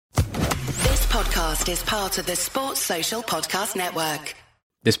podcast is part of the Sports Social Podcast Network.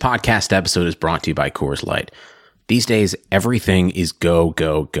 This podcast episode is brought to you by Coors Light. These days, everything is go,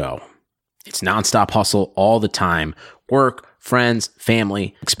 go, go. It's nonstop hustle all the time. Work, friends,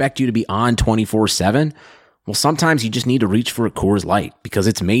 family expect you to be on 24/7. Well, sometimes you just need to reach for a Coors Light because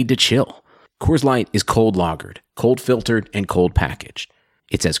it's made to chill. Coors Light is cold lagered, cold filtered, and cold packaged.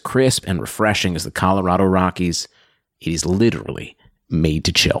 It's as crisp and refreshing as the Colorado Rockies. It is literally made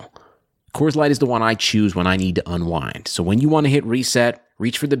to chill. Coors Light is the one I choose when I need to unwind. So when you want to hit reset,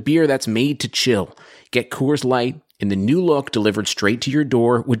 reach for the beer that's made to chill. Get Coors Light in the new look delivered straight to your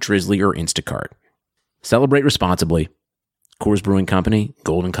door with Drizzly or Instacart. Celebrate responsibly. Coors Brewing Company,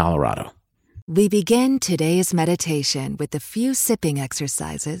 Golden, Colorado. We begin today's meditation with a few sipping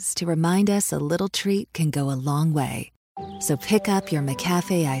exercises to remind us a little treat can go a long way. So pick up your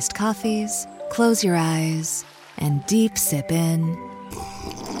McCafe iced coffees, close your eyes, and deep sip in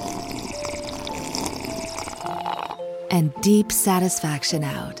and deep satisfaction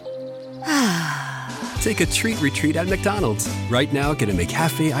out. Take a treat retreat at McDonald's. Right now, get a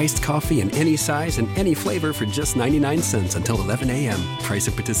McCafe iced coffee in any size and any flavor for just 99 cents until 11 a.m. Price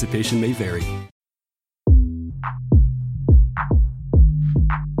and participation may vary.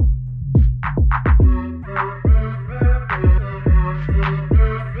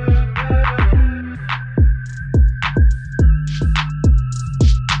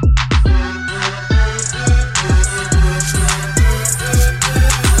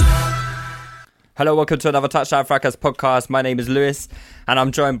 Hello, welcome to another Touchdown Fracas podcast. My name is Lewis, and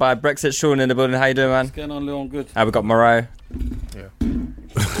I'm joined by Brexit Sean in the building. How you doing, man? What's going on, Leon? Good. And we've got Moreau. Yeah.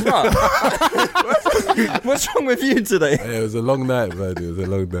 What's wrong with you today? Yeah, it was a long night, man. It was a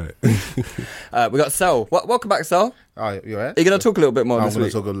long night. We got Sel. Welcome back, Sel. Alright, you alright? Are you going to talk a little bit more this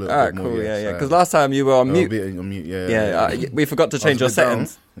week? I'm going to talk a little Alright, bit cool, more. yeah. Because last time you were on mute. On mute, We forgot to change your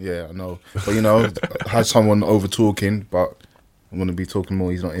settings. Yeah, I know. But, you know, I had someone over talking, but I'm going to be talking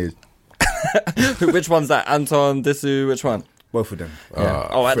more. He's not here. Which one's that? Anton, Disu, which one? Both of them.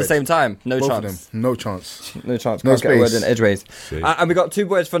 At the same time? No Both chance. Of them. No chance. No chance. No Can't get a word space. in edgeways. And we got two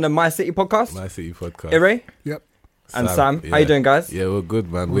boys from the My City podcast. My City podcast. Ire Yep. and Sam. How you doing, guys? Yeah, we're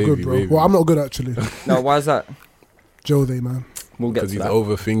good, man. We're good, bro. Well, I'm not good, actually. No, why is that? Jose, man. We'll get to Because he's that.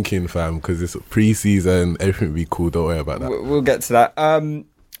 overthinking, fam. Because it's pre-season, everything will be cool. Don't worry about that. We'll get to that.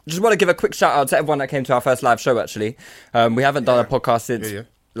 Just want to give a quick shout out to everyone that came to our first live show, actually. We haven't done a podcast since. Yeah.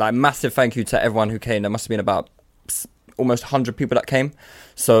 Like, massive thank you to everyone who came. There must have been about almost 100 people that came.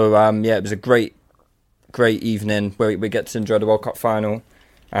 So, it was a great evening where we get to enjoy the World Cup final.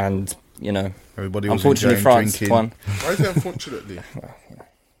 And, you know, Everybody was unfortunately, enjoying France drinking. won. Why is it unfortunately?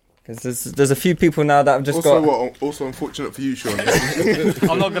 Because there's a few people now that have just got... Also unfortunate for you, Sean.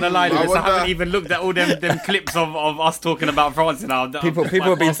 I'm not going to lie, Lewis, I wonder- haven't even looked at all them clips of us talking about France now. People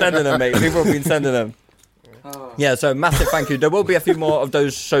have been sending them, mate. People have been sending them. Yeah, so massive thank you. There will be a few more of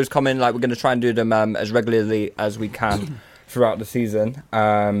those shows coming. Like, we're going to try and do them as regularly as we can throughout the season.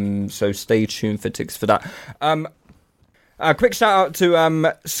 So stay tuned for tickets for that. A quick shout out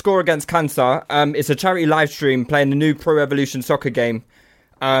to Score Against Cancer. It's a charity live stream playing the new Pro Evolution soccer game.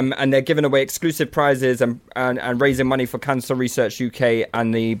 And they're giving away exclusive prizes and raising money for Cancer Research UK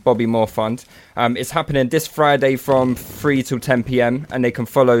and the Bobby Moore Fund. It's happening this Friday from 3 till 10 p.m. and they can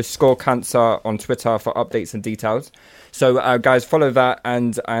follow Score Cancer on Twitter for updates and details. So, guys, follow that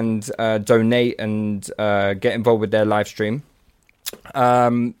and donate and get involved with their live stream.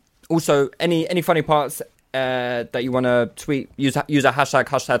 Also, any funny parts that you want to tweet, use a hashtag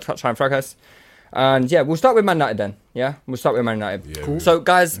TouchdownFracas. And yeah, we'll start with Man United then. Yeah, we'll start with Man United. Yeah, cool. So,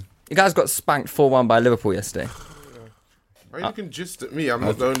 guys, you guys got spanked 4-1 by Liverpool yesterday. Why are you looking just at me? I'm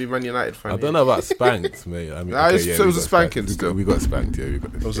not the only Man United fan. I don't know about spanked, mate. I mean, Nah, it was a spanking spanked. still. We got spanked, yeah.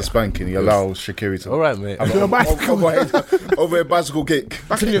 It was a spanking. He allowed Shaqiri to... All right, mate. over a bicycle kick.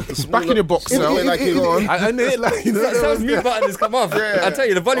 Back in your box now. I knew it, like, you know. That mute button has come off. Yeah. I tell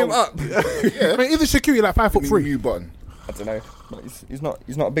you, the volume up. I mean, even Shaqiri, like 5'3". Mute button. I don't know. But he's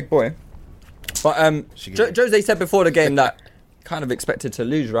not a big boy. But Jose said before the game that kind of expected to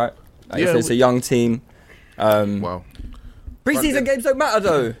lose, right? Like, he said it's a young team. Wow. Preseason games don't matter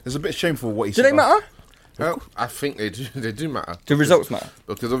though. It's a bit shameful what he Do said. they matter? Well, I think they do. They do matter. Do results matter?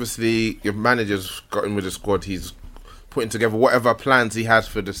 Because obviously your manager's got in with the squad. He's putting together whatever plans he has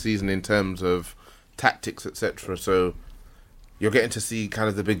for the season in terms of tactics, etc. So you're getting to see kind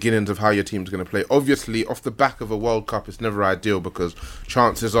of the beginnings of how your team's going to play. Obviously, off the back of a World Cup, it's never ideal because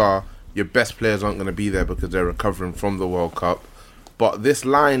chances are your best players aren't going to be there because they're recovering from the World Cup. But this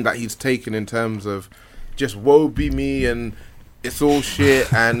line that he's taken in terms of just woe be me and it's all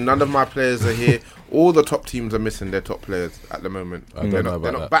shit and none of my players are here. All the top teams are missing their top players at the moment. They're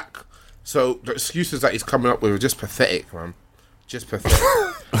not back So the excuses that he's coming up with are just pathetic, man. Just pathetic.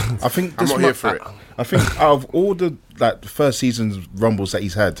 I think I'm not here for it. I think out of all the first season's rumbles that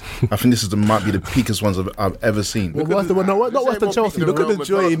he's had, I think this might be the peakest ones I've ever seen. Well, what's the one? Not what's the Chelsea? Look at the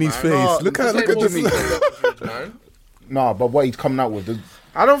joy in his face. Look at this. Nah, but what he's coming out with,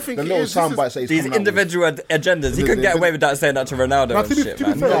 I don't think the little sound bites that he's these coming out individual agendas. He couldn't get away with that saying that to Ronaldo and shit,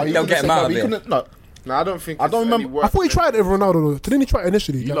 man. They'll get him out of it. No, I don't think. I don't remember. I thought he tried it with Ronaldo. Didn't he try it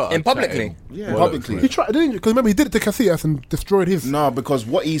initially? In publicly? Yeah, publicly. He tried, didn't you? Because remember, he did it to Casillas and destroyed his. No, because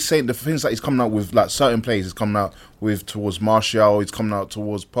what he's saying, the things that he's coming out with, like certain players, he's coming out with towards Martial, he's coming out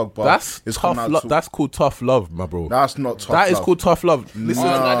towards Pogba. That's It's tough. coming out That's called tough love, my bro. That's not tough. That is love. called tough love.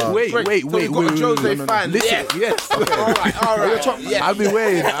 Listen, wait. Jose fan. Listen, yes. All right. I've been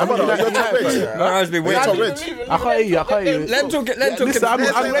waiting. I've been waiting. I can't hear you. Let him talk. Listen, I'm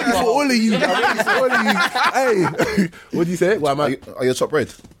ready for all of you. Hey, what do you say? What am I? Are you top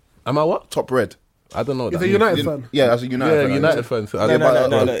red? Am I what? Top red. I don't know. He's a United fan. Yeah, as a United fan. United fan. So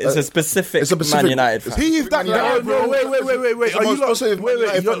No. It's a specific Man United fan. He is that guy. No, wait.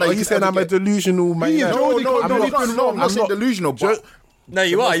 Are you saying I'm a delusional man? No, I'm not saying delusional, but... No,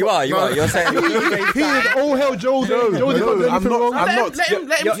 you are. You're saying he is all hell Jose. I'm not.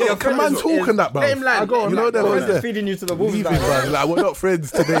 Let him Come on, talking that, bro. Let him land. You know that was there. feeding you to the wolves. Leave it, man. Like, we're not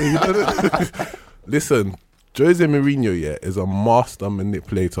friends today. Listen, Jose Mourinho, is a master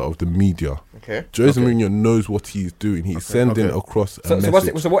manipulator of the media. Okay. Jose Mourinho knows what he's doing. He's sending across a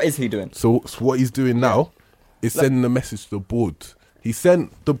message. So what is he doing? So what he's doing now is sending a message to the board. He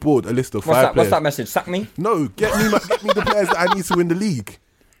sent the board a list of 5 players. What's that message? Sack me? No, get me the players that I need to win the league.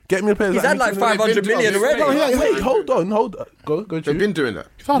 Get me the players. He's had like 500 million already. Wait, hold on. Go. They've been doing that.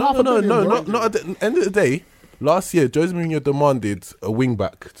 No. Not at the end of the day. Last year, Jose Mourinho demanded a wing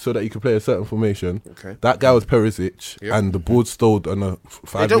back so that he could play a certain formation. Okay. That guy was Perisic, and the board stole on a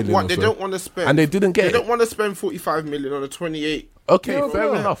 5 million. They don't want to spend, and they didn't get. They don't want to spend 45 million on a 28. Okay,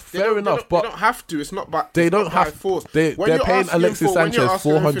 fair enough. But they don't have to. It's not by. They don't have. Force. They're paying Alexis Sanchez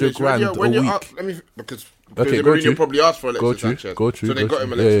 400 grand a week. Because Mourinho probably asked for Alexis Sanchez. So they got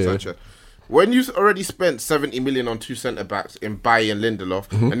him Alexis Sanchez. When you've already spent 70 million on 2 centre-backs in Bailly and Lindelof,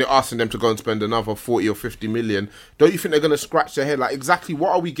 and you're asking them to go and spend another 40 or 50 million, don't you think they're going to scratch their head? Like, exactly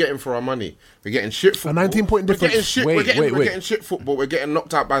what are we getting for our money? We're getting shit football. A 19-point difference. We're getting shit football. We're getting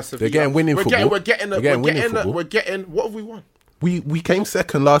knocked out by Sevilla. They're getting winning football. We're getting what have we won? We came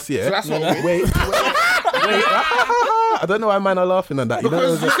second last year. So that's what wait. I don't know why man are laughing at that.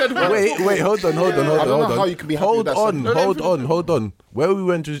 Because you said wait, hold on. I don't know how you can be happy with that. Hold on. Where were we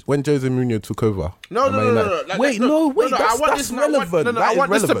when Jose Mourinho took over? No. Wait, that's relevant. I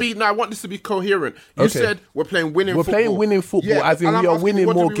want this to be coherent. You said we're playing winning football. We're playing winning football, as in we are winning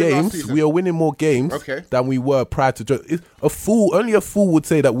more games. We are winning more games than we were prior to only a fool would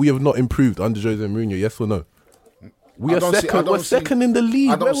say that we have not improved under Jose Mourinho, yes or no? We're second in the league.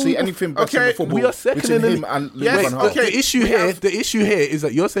 I don't see anything better in football. We are second in the league. The issue here is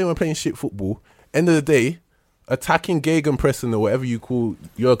that you're saying we're playing shit football. End of the day, attacking gegenpressing or whatever you call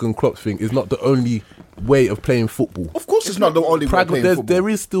Jurgen Klopp's thing is not the only way of playing football. Of course, it's not the only way of playing football. There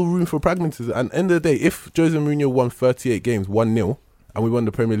is still room for pragmatism. And end of the day, if Jose Mourinho won 38 games 1-0. And we won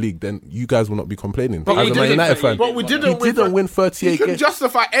the Premier League, then you guys will not be complaining. But as a Man United fan, but we didn't win 38 games. You can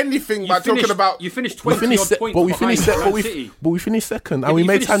justify anything by talking about. You finished 20 odd points. But we finished second, and we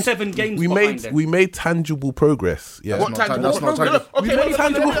made 7 games. We made tangible progress. Yeah, what tangible progress? We made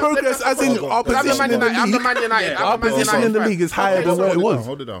tangible progress, as in our position in the league. Our position in the league is higher than what it was.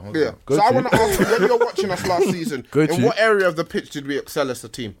 Hold it down. Yeah. So I want to ask you, when you're watching us last season, in what area of the pitch did we excel as a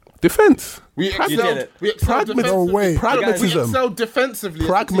team? Defense. We excelled defensively.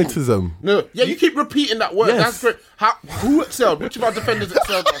 Pragmatism. No, you keep repeating that word. Yes. That's great. Who excelled? Which of our defenders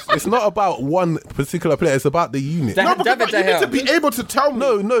excelled? It's not about one particular player. It's about the unit. No, but you need to be able to tell me.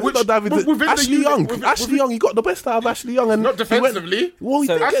 No, it's not David. Ashley Young. Ashley Young. He got the best out of Ashley Young, and not defensively. He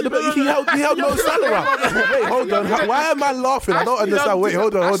didn't get the best. He held Mo Salah. Wait, hold on. Why am I laughing? I don't understand. Wait,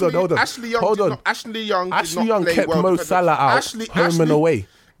 hold on. Ashley Young kept Mo Salah out home and away.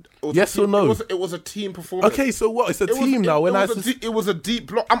 Yes or no? It was a team performance. Okay, so what? It's a team now. It was a deep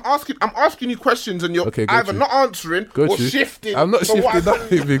block. I'm asking you questions, and you're either not answering or shifting. I'm not shifting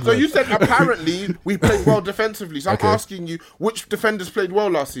that. So you said apparently we played well defensively. So I'm asking you which defenders played well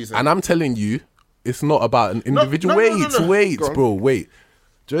last season. And I'm telling you, it's not about an individual. Wait, bro.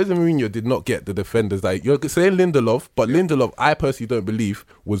 Jose Mourinho did not get the defenders. Like you're saying Lindelof, but Lindelof, I personally don't believe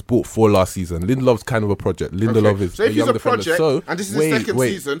was bought for last season. Lindelof's kind of a project. Lindelof is so if a young he's a defender. project, and this is his second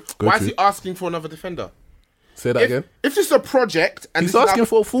season, why is he asking for another defender? Say that again. If this is a project, and he's asking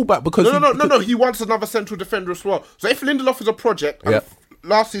for a fullback because no, he wants another central defender as well. So if Lindelof is a project,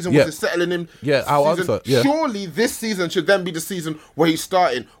 last season Yeah. was the settling him. Yeah, our season. answer, yeah. Surely this season should then be the season where he's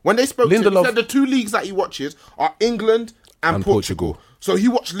starting. When they spoke to him, he Lindelof- said the 2 leagues that he watches are England and Portugal. So he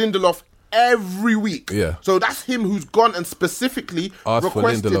watched Lindelof every week. Yeah. So that's him who's gone and specifically Asked for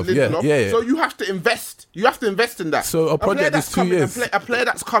requested Lindelof. Yeah, Lindelof. yeah. So you have to invest. You have to invest in that. So a project player is that's 2 coming- years. A player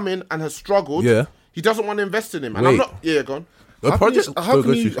that's come in and has struggled. Yeah. He doesn't want to invest in him. And Wait. I'm not. Yeah, go on. A project. How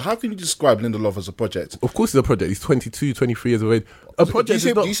Go, shoot. can you describe Lindelof as a project? Of course, it's a project. He's 22, 23 years of age. A project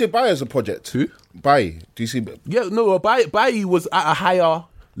is not. Do you say Baye as a project? Who? Baye. Do you see? Yeah, no. Baye was at a higher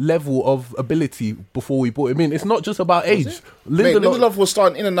level of ability before we brought him in. It's not just about age. Mate, Lindelof was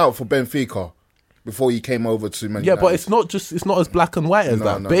starting in and out for Benfica before he came over to Man Yeah, United. but it's not as black and white as No,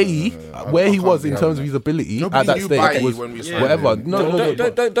 that. no, Baye, no. where I he can't was be in having terms of that. his ability Nobody at that knew stage Baye was when we signed whatever. him. No.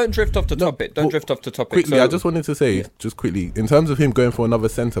 Don't drift off the topic. Don't drift off the topic. Quickly, So- I just wanted to say, just quickly, in terms of him going for another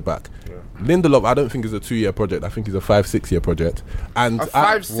centre back, Lindelof, I don't think is a 2-year project. I think he's a 5-6 year project. And A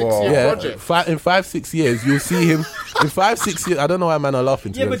 5-6 year project. In 5-6 years, you'll see him. In 5-6 years, I don't know why man are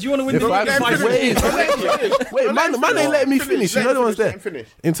laughing. Yeah, but do you want to win In the five- league in 5 wait, years? Wait, man ain't letting me finish. You know the one's there. Finish.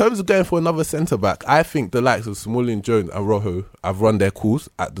 In terms of going for another centre back, I think the likes of Smalling, Jones, and Rojo have run their course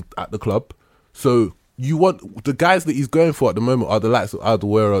at the club. So you want the guys that he's going for at the moment are the likes of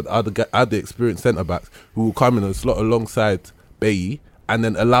Alderweireld, are the experienced centre backs who will come in and slot alongside Bailly, and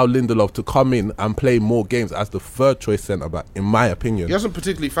then allow Lindelof to come in and play more games as the third choice centre back, in my opinion. He hasn't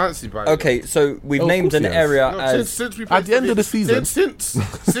particularly fancied Baye. Okay, so we've Oh, of named course an he has. area No, as since we At played the end of the season. since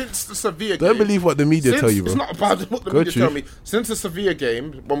the Sevilla game. Don't believe what the media tell you, bro. It's not about what the Go media to. tell me. Since the Sevilla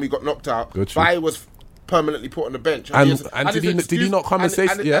game, when we got knocked out, Go to. Baye was permanently put on the bench. And his- did his he not come and say-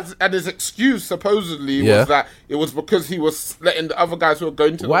 yeah? And his excuse supposedly Yeah. was that it was because he was letting the other guys who were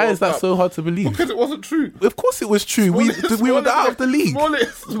going to. Why the is that World Cup. so hard to believe? Because it wasn't true. Of course it was true. We were out of the league.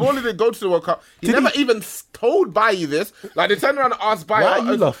 Smalling didn't go to the World Cup. He Did never he? even told Baye this. Like they turned around and asked Baye. Why are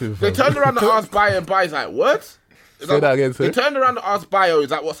you laughing, They fam? turned around and asked Baye, and Baye's like, "What?" Say that again, They sir. turned around and asked Baye, "Is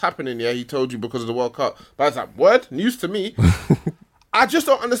that what's happening?" Yeah, he told you because of the World Cup. Baye's like, "What? News to me." I just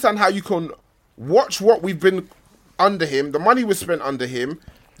don't understand how you can watch what we've been under him, the money was spent under him,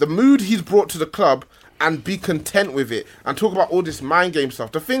 the mood he's brought to the club, and be content with it and talk about all this mind game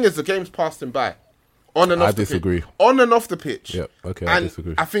stuff. The thing is, the game's passed him by. On and off I the disagree. pitch. On and off the pitch. Yep, okay, I and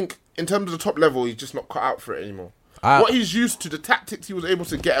disagree. I think in terms of the top level, he's just not cut out for it anymore. I- What he's used to, the tactics he was able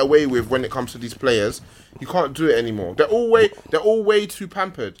to get away with when it comes to these players, you can't do it anymore. They're all way too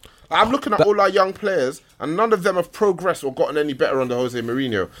pampered. I'm looking at all our young players, and none of them have progressed or gotten any better under Jose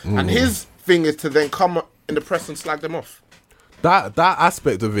Mourinho. And his thing is to then come in the press and slag them off. That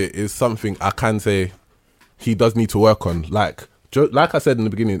aspect of it is something I can say he does need to work on. Like I said in the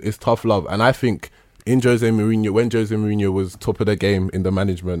beginning, it's tough love, and I think in Jose Mourinho, when Jose Mourinho was top of the game in the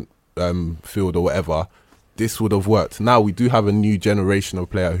management field or whatever, this would have worked. Now we do have a new generation of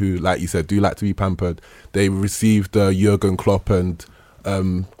player who, like you said, do like to be pampered. They received Jurgen Klopp and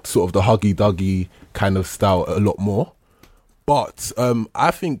sort of the huggy-duggy kind of style a lot more. But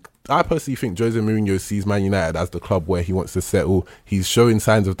I personally think Jose Mourinho sees Man United as the club where he wants to settle. He's showing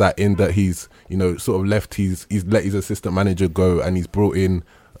signs of that in that he's, sort of left. He's let his assistant manager go, and he's brought in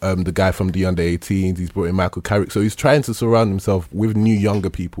the guy from the under-18s. He's brought in Michael Carrick. So he's trying to surround himself with new younger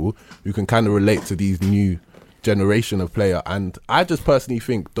people who can kind of relate to these new generation of player. And I just personally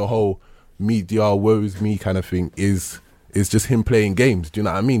think the whole media woes me kind of thing is just him playing games. Do you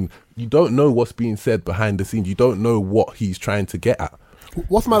know what I mean? You don't know what's being said behind the scenes. You don't know what he's trying to get at.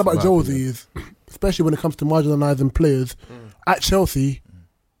 What's mad about Jose is, especially when it comes to marginalising players, at Chelsea,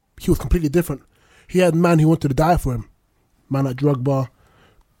 he was completely different. He had man who wanted to die for him. Man like Drogba,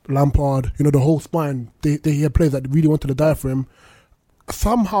 Lampard, the whole spine. He had players that really wanted to die for him.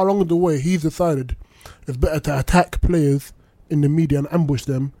 Somehow along the way, he's decided it's better to attack players in the media and ambush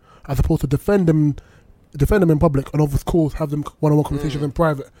them as opposed to defend them in public and of course have them one-on-one conversations in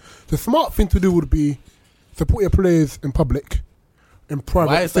private. The smart thing to do would be support your players in public. In private,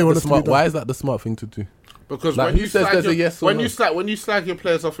 Why is that the smart thing to do? Because Like, when who you says slag there's a your, yes or when no? you slag your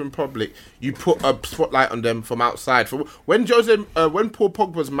players off in public, you put a spotlight on them from outside. When Paul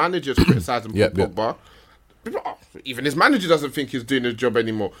Pogba's managers criticise Paul Pogba, even his manager doesn't think he's doing his job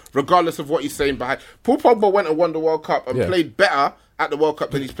anymore, regardless of what he's saying behind. Paul Pogba went and won the World Cup and played better at the World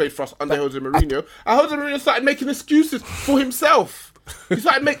Cup than he's played for us under Jose Mourinho. And Jose Mourinho started making excuses for himself. He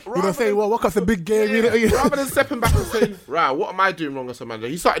started making. You don't say, well, World Cup's a big game. Rather than stepping back and saying, right, what am I doing wrong as a manager?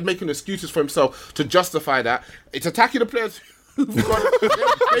 He started making excuses for himself to justify that. It's attacking the players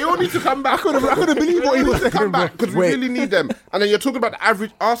They all need to come back. I couldn't believe what he was saying, come bro. back because we really need them. And then you're talking about the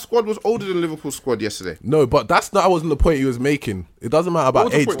average. Our squad was older than Liverpool's squad yesterday. No, but that wasn't the point he was making. It doesn't matter about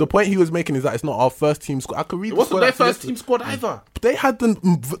What was the age. point? The point he was making is that it's not our first team squad. I could read It the wasn't squad their actually first yesterday. team squad either.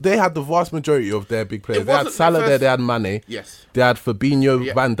 They had the vast majority of their big players. It They had wasn't their Salah there, first- they had Mane. Yes. They had Fabinho,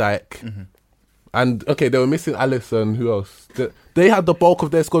 Yeah. Van Dijk. And, okay, they were missing Alisson. Who else? They had the bulk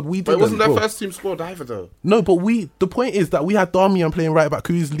of their squad. We But didn't. it wasn't their bro. first team squad either, though. No, but the point is that we had Darmian playing right back,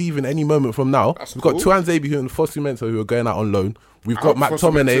 who's leaving any moment from now. That's We've cool. got Tuan Zabi and Fosu Mensah who are going out on loan. We've I got hope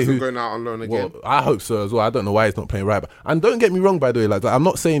Fosu McTominay Mensah's who going out on loan again. Well, I hope so as well. I don't know why he's not playing right back. And don't get me wrong, by the way, like I'm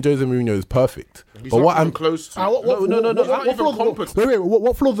not saying Jose Mourinho is perfect, He's but not what even I'm close to. No. He's not even flaws? competent. Wait.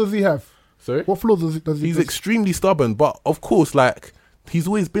 What flaws does he have? sorry. What flaws does he? He's extremely stubborn, but of course, like he's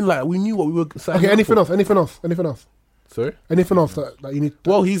always been like we knew what we were saying. Okay. Anything else? Anything else? Sorry. Anything else that you need?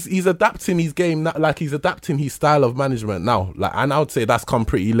 Well, he's adapting his game, like he's adapting his style of management now. Like, and I would say that's come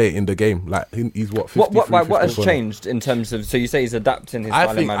pretty late in the game. Like, he's what 53, What has 54 now. changed in terms of? So you say he's adapting his style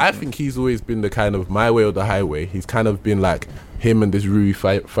of I management. think he's always been the kind of my way or the highway. He's kind of been like him and this Rui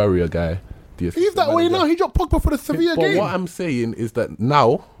Faria guy. He's that way now. He dropped Pogba for the Sevilla But game. what I'm saying is that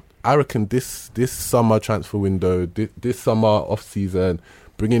now, I reckon this summer transfer window, this summer off season,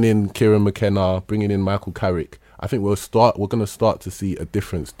 bringing in Kieran McKenna, bringing in Michael Carrick, I think we're going to start to see a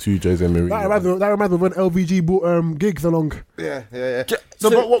difference to Jose Mourinho. That reminds me of when LVG brought Giggs along. Yeah.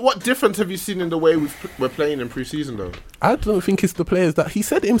 So, but what difference have you seen in the way we're playing in pre-season, though? I don't think it's the players that he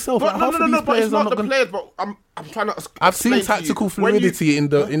said himself. But Like, half of these but players it's are not the gonna- players. But I'm trying to. I've seen explain to tactical you. When you- fluidity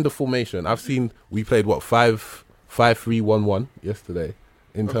in the formation. I've seen we played 5-3-1-1 yesterday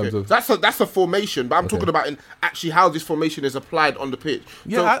in terms of. That's a formation, but I'm talking about in actually how this formation is applied on the pitch.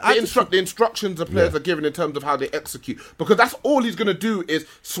 Yeah, So the instructions the players are given in terms of how they execute, because that's all he's going to do is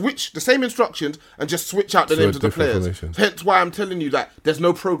switch the same instructions and just switch out the So names of the different players. formations. Hence why I'm telling you that there's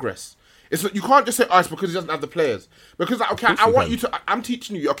no progress. It's you can't just say it's because he doesn't have the players. Because like, okay, I want you to. I'm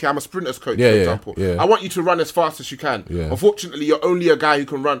teaching you. Okay, I'm a sprinter's coach, for example. I want you to run as fast as you can. Yeah. Unfortunately, you're only a guy who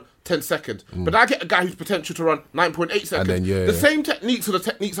can run 10 seconds. But I get a guy who's potential to run 9.8 seconds. then, the same techniques are the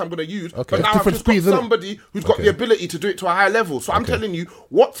techniques I'm going to use. Okay. But now I've Different just got speeds, innit? somebody who's got the ability to do it to a higher level. So I'm telling you,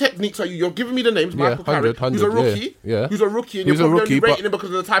 what techniques are you? You're giving me the names. Michael Carrick, 100, who's a rookie. yeah. Who's a rookie, and Who's you're a probably rookie, only but- rating him because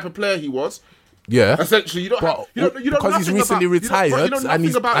of the type of player he was. Yeah. Essentially, you don't But have, you don't because he's nothing recently about, retired you know and nothing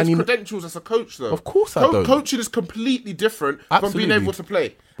he's- about and his he- credentials as a coach, though. Of course I don't. Coaching is completely different from Absolutely. being able to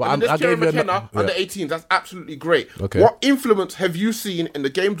play. But I mean, I this Kieran gave you McKenna yeah. under 18, that's absolutely great. Okay. What influence have you seen in the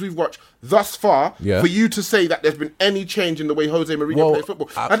games we've watched thus far for you to say that there's been any change in the way Jose Mourinho plays football?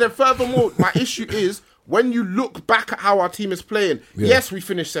 And then furthermore, my issue is, when you look back at how our team is playing, yes, we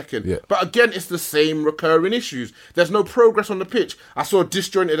finished second. Yeah. But again, it's the same recurring issues. There's no progress on the pitch. I saw a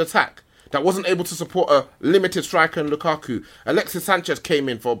disjointed attack that wasn't able to support a limited striker in Lukaku. Alexis Sanchez came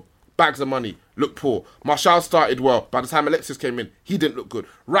in for bags of money, looked poor. Martial started well. By the time Alexis came in, he didn't look good.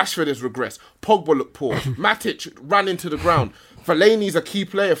 Rashford has regressed. Pogba looked poor. Matic ran into the ground. Fellaini's a key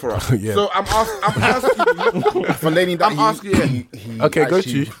player for us. Yeah. So I'm asking you. Fellaini, that I'm asking you. Okay, go to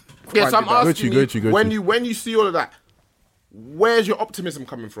you. Yes, I'm asking Go to you. when you see all of that, where's your optimism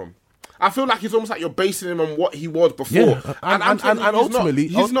coming from? I feel like it's almost like you're basing him on what he was before. Yeah, and I'm telling you, ultimately-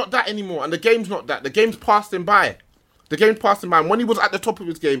 he's not that anymore, and the game's not that. The game's passed him by. And when he was at the top of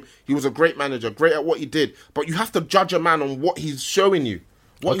his game, he was a great manager, great at what he did. But you have to judge a man on what he's showing you.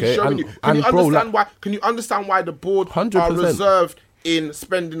 He's showing you. Can you understand why the board 100%. are reserved in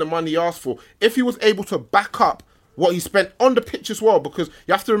spending the money he asked for? If he was able to back up what he spent on the pitch as well, because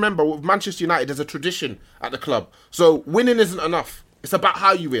you have to remember, with Manchester United, there's a tradition at the club. So winning isn't enough. It's about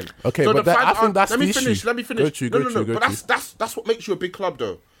how you win. Okay, so but the I fact think that's let me the finish. issue. Let me finish. Go to you. But that's what makes you a big club,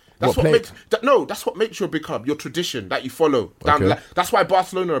 though. That's What what play- makes that's what makes you a big club. Your tradition that you follow down the Okay. line. That's why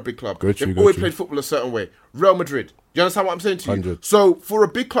Barcelona are a big club. Go to They've you. always played football a certain way. Real Madrid. You understand what I'm saying to you? 100. So for a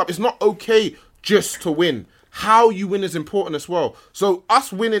big club, it's not okay just to win. How you win is important as well. So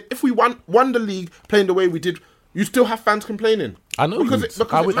us winning, if we won the league playing the way we did, you still have fans complaining. I know because you it, would.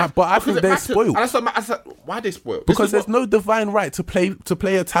 because it ma- but I because think it they're matters. spoiled. And that's what why are they spoiled? Because This there's is no divine right to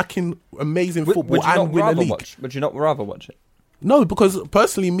play attacking amazing football and win a league. Would you not rather watch it? No, because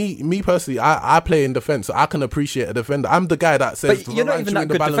personally, me personally, I play in defence, so I can appreciate a defender. I'm the guy that says, But you're not Varane even should win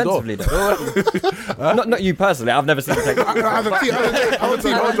that the good Ballon d'Or. defensively, though. Not you personally. I've never seen you play. I'm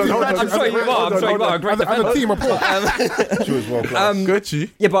sure you are. I'm sure you are a great defender. As a team apart. She was well class. Gucci.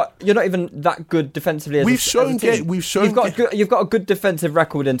 Yeah, but you're not even that good defensively. As We've a shown team. You've got a good defensive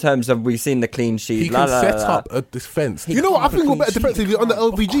record in terms of we've seen the clean sheet. He can set up a defence. You know what? I think we're better defensively under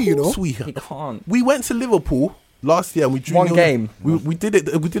LVG. You know. We He can't. We went to Liverpool last year and we drew One 0-0. game. We did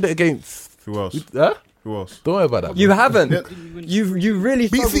it. We did it against. Who else? Huh? Who else? Don't worry about that. You bro. haven't. You really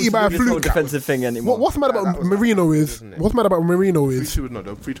Beat struggle City to by a do this whole fluke. defensive thing anymore. What's mad about Mourinho is what's mad about Mourinho is 3-2 was not.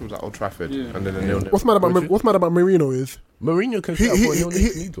 The 3-2 was at Old Trafford, and then the 0-0. what's mad about Mourinho is Mourinho can set up what he'll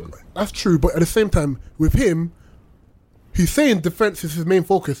need one. that's true, but at the same time, with him, he's saying defense is his main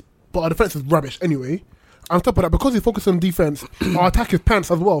focus, but our defense is rubbish anyway. On top of that, because he's focused on defense, our attack is pants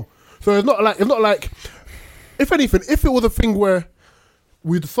as well. So it's not like. If anything, if it was a thing where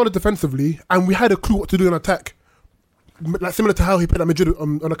we were solid defensively and we had a clue what to do in attack, like similar to how he played at Madrid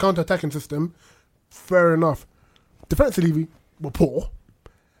on a counter-attacking system, fair enough. Defensively, we're poor.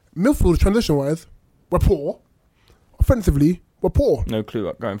 Midfield, transition-wise, we're poor. Offensively, we're poor. No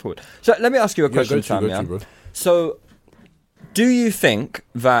clue going forward. So let me ask you a question, Sam. go to, bro. So, do you think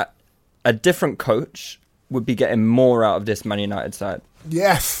that a different coach would be getting more out of this Man United side?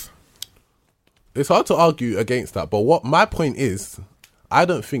 Yes. It's hard to argue against that, but what my point is, I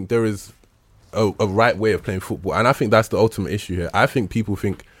don't think there is a right way of playing football, and I think that's the ultimate issue here. I think people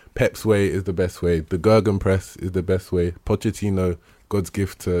think Pep's way is the best way, the Gegenpress is the best way, Pochettino, God's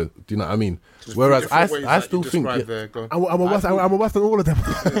gift to, do you know what I mean? Whereas I still think, I'm worse than all of them.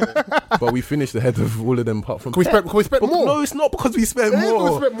 but we finished ahead of all of them apart from. Can we spend more? No, it's not because we spent Yeah,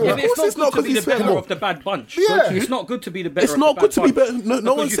 more. we spent more. Yeah, Of but course it's not good to be the better more. of the bad bunch. Yeah. It's not good to be the better It's of not the good bad to be bunch. better.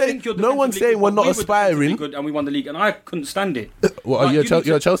 No one's Because you saying. think you're No one's defensively saying we're good. not We were defensively aspiring. good and we won the league, and I couldn't stand it. Well, Like,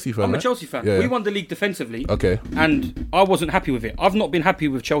 you're a Chelsea fan, I'm a right? Chelsea fan. Yeah, We yeah. won the league defensively. Okay. And I wasn't happy with it. I've not been happy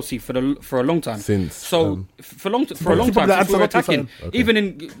with Chelsea for a long time. Since, so for a long time Probably since we were Ancelotti attacking, fan. Okay.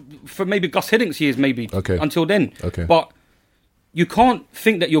 even for maybe Gus Hiddink's years, maybe Okay. until then. Okay. But you can't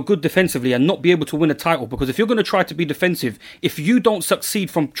think that you're good defensively and not be able to win a title, because if you're going to try to be defensive, if you don't succeed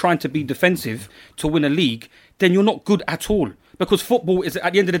from trying to be defensive to win a league, then you're not good at all. Because football is,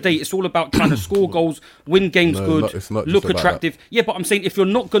 at the end of the day, it's all about trying to score goals, win games good, it's not just look about attractive. Yeah, but I'm saying if you're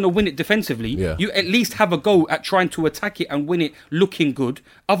not going to win it defensively, Yeah. you at least have a go at trying to attack it and win it looking good.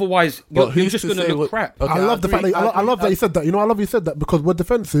 Otherwise, But you're who's just to going to say look what- crap. Okay, I love the fact that I love that you said that. You know, I love you said that because we're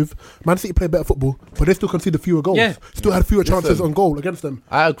defensive. Man City play better football, but they still conceded fewer goals. Yeah. Still had fewer chances Listen. on goal against them.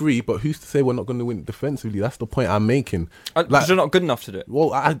 I agree, but who's to say we're not going to win defensively? That's the point I'm making. Because you're not good enough to do it.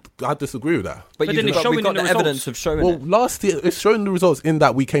 Well, I disagree with that. But then you've it's got, showing we've got in the the evidence results. of showing Well, it. last year it's showing the results in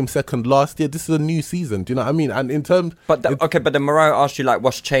that we came second last year. This is a new season. Do you know what I mean? And in terms, But but then Mariah asked you like,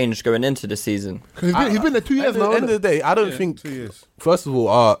 what's changed going into the season? Because he's been there 2 years at the now. end innit? of the day, I don't think. 2 years. First of all,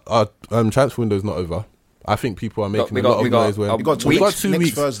 our transfer window is not over. I think people are making we a lot got- of noise. we When got we've got weeks. 2 Next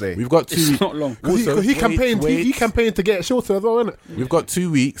weeks. Thursday. We've got 2 It's weeks. not long. Also, Because he campaigned to get it shorter as well, innit? We've got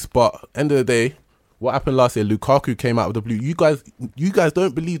 2 weeks, but end of the day, what happened last year? Lukaku came out of the blue. You guys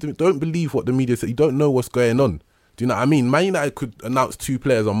don't believe what the media said. You don't know what's going on. Do you know what I mean? Man United could announce 2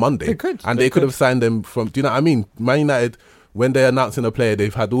 players on Monday. They could. And They they could could. have signed them from. Do you know what I mean? Man United, when they're announcing a player,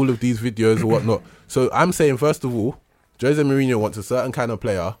 they've had all of these videos or whatnot. So I'm saying, first of all, Jose Mourinho wants a certain kind of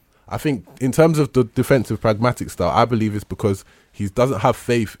player. I think in terms of the defensive pragmatic style, I believe it's because he doesn't have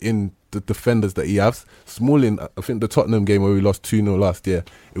faith in the defenders that he has. Smalling, I think the Tottenham game where we lost 2-0 last year,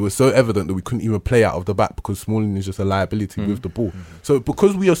 it was so evident that we couldn't even play out of the back because Smalling is just a liability with the ball. So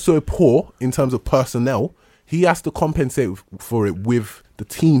because we are so poor in terms of personnel, he has to compensate for it with the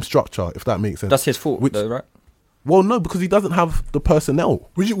team structure, if that makes sense. That's his fault, Which- though, right? Well, no, because he doesn't have the personnel.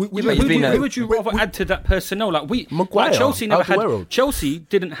 Would you, Yeah, but but he's been who would you rather add to that personnel? Like Maguire, Chelsea never Aguero. had. Chelsea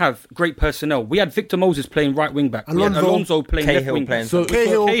didn't have great personnel. We had Victor Moses playing right wing back. We had Alonso. Alonso playing left Cahill wing playing back. centre We've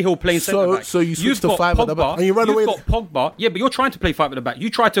got back. Cahill playing So- centre back. so you switch You've to got 5 at the back. Pogba. And you run You've away- got Pogba. Yeah, but you're trying to play 5 at the back.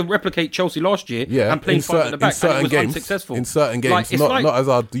 You tried to replicate Chelsea last year Yeah, and playing in 5 at the certain- back, in certain and it was games. unsuccessful. In certain games, it's not as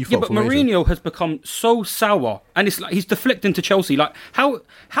our default Yeah, but formation. Mourinho has become so sour, and it's like he's deflecting to Chelsea. Like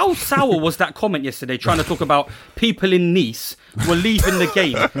how sour was that comment yesterday? Trying to talk about people in Nice were leaving the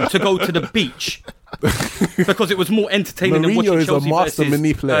game to go to the beach because it was more entertaining than Mourinho watching is a Chelsea master versus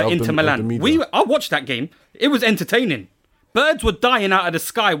manipulator of Inter the Milan. media. I watched that game. It was entertaining. Birds were dying out of the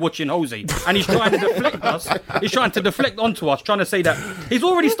sky watching Jose, and he's trying to deflect us. He's trying to deflect onto us, trying to say that he's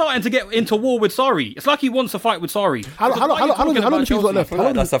already starting to get into war with Sarri. It's like he wants a fight with Sarri. How long have you got left? How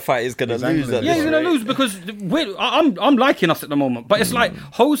long That's a fight he's going to lose. at Yeah, this he's going to rate. lose because I'm liking us at the moment. But it's like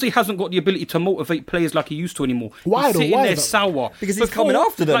Jose hasn't got the ability to motivate players like he used to anymore. Why He's though? sitting Why there though? sour. Because he's coming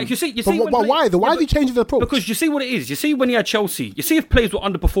after them. Like you see But when why though? Why yeah, is he changing the approach? Because you see what it is. You see when he had Chelsea. You see if players were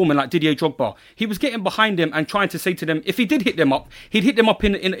underperforming like Didier Drogba, he was getting behind them and trying to say to them, if he did hit them up, he'd hit them up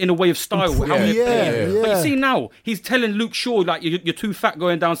in a way of style. How they're playing. But you see now, he's telling Luke Shaw like you're too fat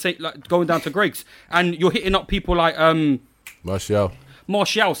going down to Greg's, and you're hitting up people like Martial.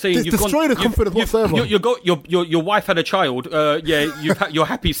 Martial saying It's destroyed the confidence whatsoever. Your wife had a child. You're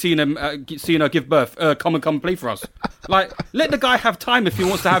happy seeing her give birth. Come play for us. Like, let the guy have time if he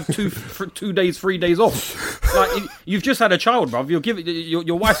wants to have 2 days, 3 days off. Like, you've just had a child, bruv.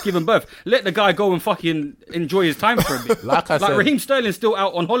 Your wife's giving birth. Let the guy go and fucking enjoy his time for a bit. Like I said, Raheem Sterling's still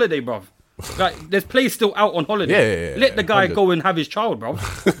out on holiday, bruv. Like, there's players still out on holiday. Let the guy go and have his child, bro.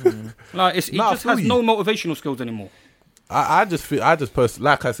 Like, he just has no motivational skills anymore. I just personally,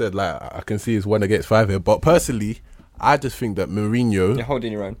 like I said, like I can see it's 1 against 5 here, but personally, I just think that Mourinho. You're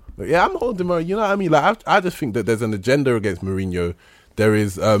holding your own. Yeah, I'm holding my own. You know what I mean? Like, I just think that there's an agenda against Mourinho. There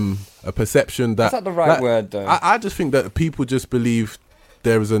is a perception that. Is that the right word, though? I just think that people just believe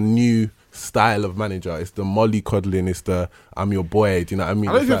there is a new style of manager. It's the mollycoddling. It's the I'm your boy. Do you know what I mean?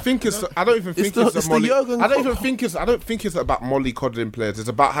 I don't even think it's about mollycoddling players. It's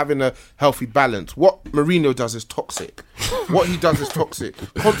about having a healthy balance. What Mourinho does is toxic. What he does is toxic.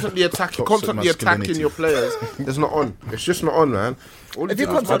 Constantly attacking your players. It's not on. It's just not on, man. All he did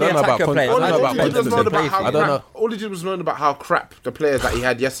was learn about how crap the players that he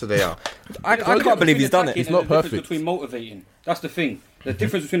had yesterday are. I can't believe he's done it. It's not perfect. Between motivating. That's the thing. The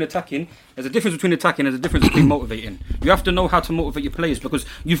difference between attacking, there's a difference between motivating. You have to know how to motivate your players because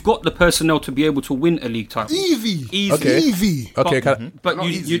you've got the personnel to be able to win a league title. Easy. Okay. But I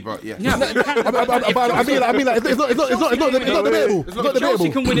mean, like, it's not debatable. If Chelsea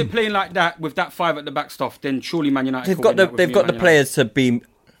can win it playing like that with that 5 at the back stuff, then surely Man United. They've got the players to be.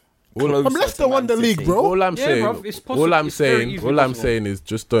 Leicester won the league, bro. All I'm saying is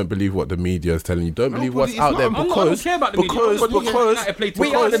just don't believe what the media is telling you. Don't believe what's out there because we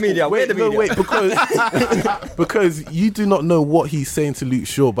are the media. Because you do not know what he's saying to Luke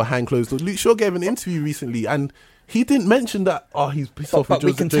Shaw behind closed doors. Luke Shaw gave an interview recently and he didn't mention that. He's pissed off. But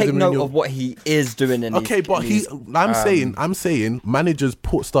we can take note of what he is doing. I'm saying managers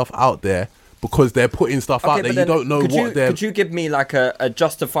put stuff out there. Because they're putting stuff out there, you don't know what they're... Could you give me like a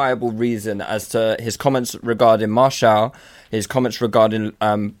justifiable reason as to his comments regarding Martial, his comments regarding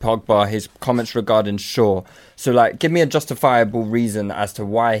Pogba, his comments regarding Shaw? So like, give me a justifiable reason as to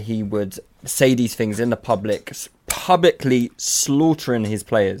why he would say these things in the publicly slaughtering his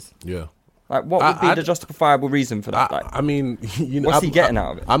players. Yeah. Like, what would be the justifiable reason for that? I mean, what's he getting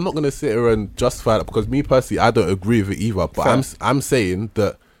out of it? I'm not going to sit here and justify that because me personally, I don't agree with it either. But I'm saying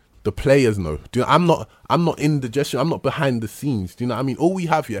that the players know. I'm not in the gesture. I'm not behind the scenes. Do you know what I mean? All we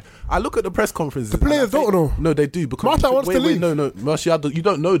have here. I look at the press conferences. The players don't know. No, they do because Martial wants to leave. No, Martial, you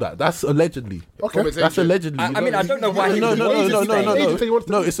don't know that. That's allegedly. Okay, that's allegedly. I don't know why. No.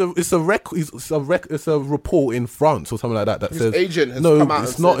 It's a report in France or something like that says agent has come out.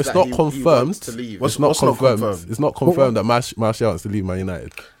 It's not confirmed. It's not confirmed. It's not confirmed that Martial wants to leave Man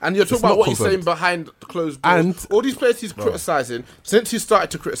United. And you're talking about what he's saying behind closed doors. And all these players he's criticising, since he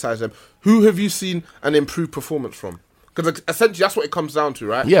started to criticise them, who have you seen an improved performance from? Because essentially that's what it comes down to,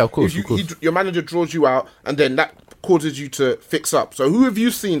 right? Yeah, of course. Your manager draws you out and then that causes you to fix up. So who have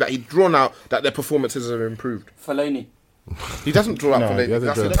you seen that he's drawn out that their performances have improved? Fellaini. He doesn't draw out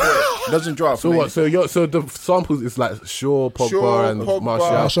Fellaini. He doesn't draw out So Fellaini. what? So the samples is like Shaw, Pogba, and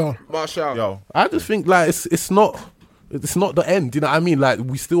Martial. Yo. I just think like it's not the end. Do you know what I mean? Like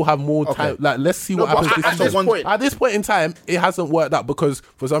we still have more time. Like let's see what happens this season. At this point in time, it hasn't worked out because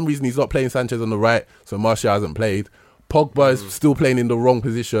for some reason he's not playing Sanchez on the right, so Martial hasn't played. Pogba is still playing in the wrong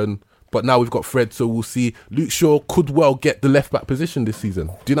position, but now we've got Fred, so we'll see. Luke Shaw could well get the left back position this season.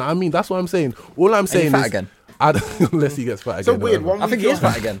 Do you know what I mean? That's what I'm saying. All I'm saying is again. Unless he gets fat again. So weird. I think he is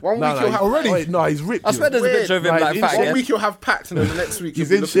fat again. 1 week you'll have already. Wait, no, he's ripped. I swear there's a picture of him like fat again. 1 week you'll have packed, and then the next week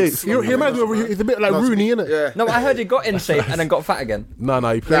he's in shape. He reminds me of, he's a bit like Rooney, innit? Yeah. No, I heard he got in shape and then got fat again. No,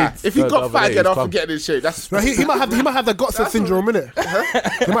 he played. If he got fat again after getting in shape, that's... No, he might have the Götze syndrome, innit?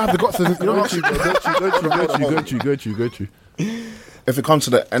 He might have the Götze syndrome. Go to. If it comes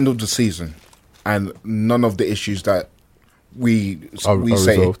to the end of the season and none of the issues that we say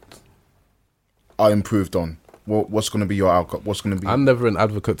resolved, are improved on, what's going to be your outcome? What's going to be? I'm never an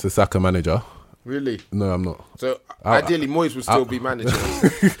advocate to sack a manager. Really? No, I'm not. So ideally, Moyes would still be manager.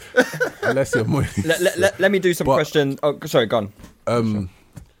 Unless you're Moyes. Let me do some questions. Oh, sorry, go on.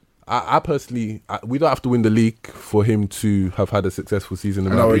 I personally, we don't have to win the league for him to have had a successful season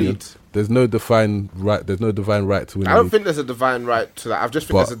in my opinion. There's no divine right. There's no divine right to win. I don't think there's a divine right to that. I just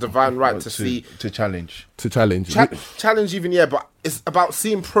think there's a divine right to challenge. To challenge. Challenge even, yeah, but it's about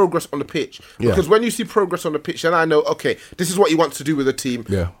seeing progress on the pitch. Because when you see progress on the pitch, then I know, okay, this is what he wants to do with the team.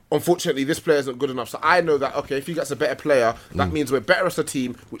 Yeah. Unfortunately, this player isn't good enough. So I know that, okay, if he gets a better player, that means we're better as a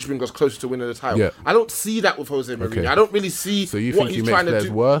team, which brings us closer to winning the title. Yeah. I don't see that with Jose Mourinho. Okay. I don't really see what he's trying to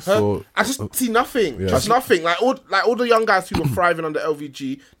do. Worse, or? I just see nothing. Yeah. Just nothing. Like all the young guys who were thriving under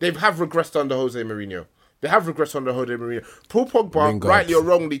LVG, they have regressed under Jose Mourinho. They have regressed under Jose Mourinho. Paul Pogba, rightly or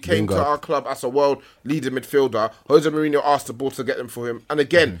wrongly, came to our club as a world leading midfielder. Jose Mourinho asked the ball to get them for him. And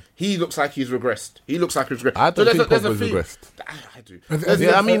again, he looks like he's regressed. I don't think Pogba's regressed. I do.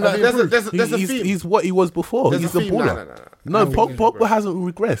 There's a theme. He's what he was before. He's the baller. No, Pogba hasn't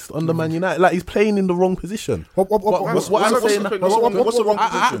regressed under Man United. Like, he's playing in the wrong position. What's the wrong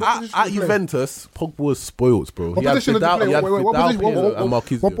position? At Juventus, Pogba was spoilt, bro. What position does he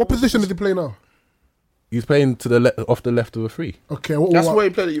play? What position does he play now? He's playing to the off the left of a free. Okay, that's where he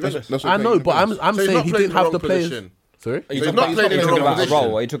played at Juventus. I know, but I'm saying he didn't have the players. Sorry, he's not playing in the wrong position.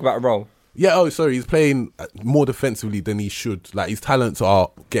 Are you talking about a role? Yeah. Oh, sorry. He's playing more defensively than he should. Like, his talents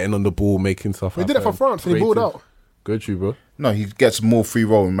are getting on the ball, making stuff. He did it for France and he balled out. Go true, bro. No, he gets more free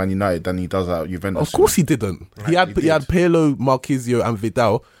role in Man United than he does at Juventus. Of course he didn't. He had Pirlo, Marquisio, and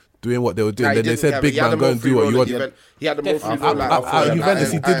Vidal doing what they were doing. Then they said, "Big man, go and do what you want." He had the more free role. At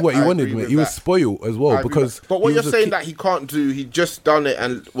Juventus, he did what he wanted. He was spoiled as well because. But what you're saying that he can't do, he just done it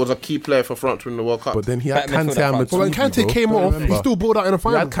and was a key player for France to win the World Cup. But then he had Kante and Matuidi. But when Kante came off, he still balled out in the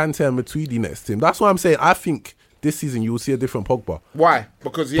final. He had Kante and Matuidi next to him. That's why I'm saying I think this season you will see a different Pogba. Why?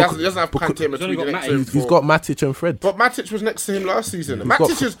 Because he doesn't have Kante and Matuidi next to him. He's got Matic and Fred. But Matic was next to him last season.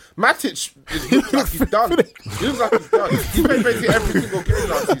 Matic looks like he's done. He looks like he's done. He played basically every single game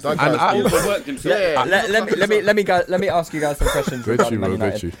last season. And overworked himself. Let me ask you guys some questions regarding Man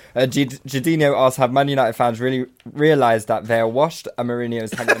United. Jadinho asks, have Man United fans really realised that they're washed and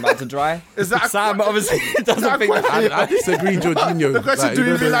Mourinho's hanging them out to dry? Is that Sam obviously doesn't think that. I disagree, Jorginho. The question, do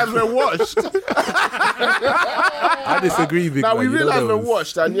we realise we're washed? I disagree, Vic. Now we realise we're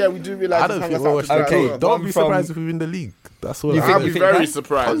washed, and yeah, we do realise. I don't think we're washed. Okay, don't be surprised if we win the league. That's all. I'll be very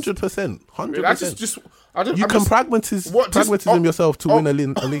surprised. 100%. You can pragmatism yourself to win a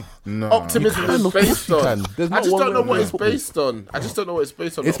league. No. Optimism is based on. I just don't know what it's based on.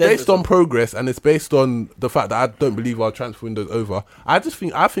 It's based on progress, and it's based on the fact that I don't believe our transfer window is over. I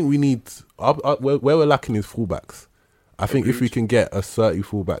think we need where we're lacking is fullbacks. I think if we can get a 30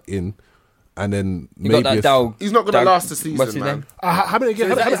 fullback in. And then maybe he's not going to last the season, man. How many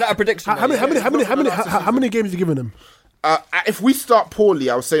games? Is that a prediction? How many games are you giving him? If we start poorly,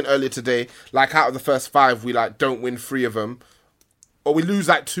 I was saying earlier today, like out of the first 5, we like don't win 3 of them, or we lose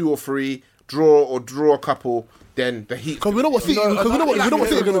like 2 or 3, draw a couple. Then the heat. Because we know what City are going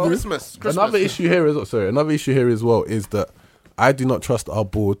to do. Another issue here as well is that I do not trust our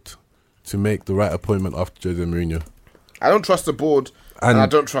board to make the right appointment after Jose Mourinho. I don't trust the board. And I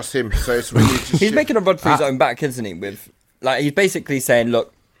don't trust him, so it's really just he's making a rod for his own back, isn't he? He's basically saying,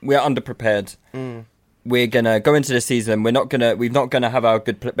 "Look, we're underprepared. We're gonna go into the season. We're not gonna have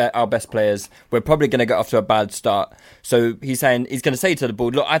our best players. We're probably gonna get off to a bad start." So he's gonna say to the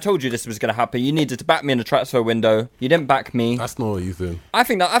board, "Look, I told you this was gonna happen. You needed to back me in the transfer window. You didn't back me." That's not what he's doing. I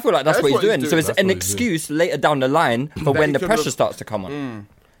feel like that's what he's doing. So it's an excuse later down the line for when the pressure starts to come on.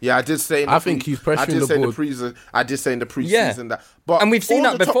 Yeah, I did say. I think he's pressuring the board. I did say in the preseason that, and we've seen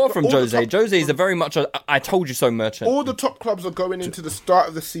that before from Jose. Jose is very much a "I told you so" merchant. All the top clubs are going into the start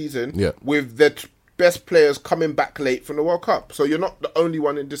of the season with their best players coming back late from the World Cup. So you're not the only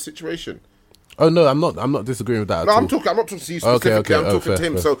one in this situation. Oh no, I'm not disagreeing with that. No, I'm not talking to you specifically. I'm talking to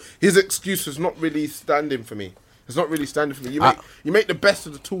him. Fair. So his excuse is not really standing for me. It's not really standing for me. You make the best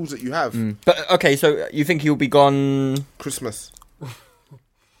of the tools that you have. But okay, so you think he'll be gone Christmas?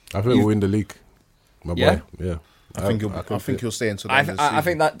 I think we'll win the league. My boy. Yeah. I think he'll stay until the end of the season. I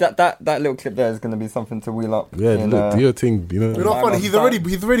think that little clip there is going to be something to wheel up. Yeah, do your thing. You know. You're not funny. He's already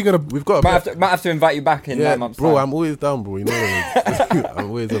going to. Might have to invite you back in 9 months. Bro, I'm always down, bro. You know. I'm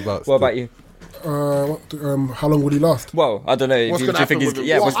always about. What about you? How long will he last? Well, I don't know. Do you think he's?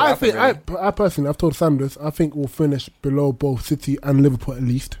 Yeah. I personally, I've told Sam this. I think we'll finish below both City and Liverpool at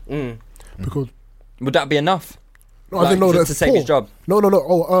least. Because would that be enough? No, I didn't know that to save his job. No.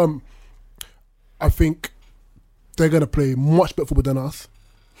 Oh, I think they're gonna play much better football than us.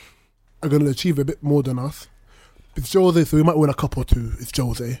 Are gonna achieve a bit more than us. It's Jose, so we might win a cup or 2. It's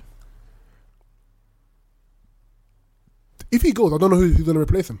Jose. If he goes, I don't know who's gonna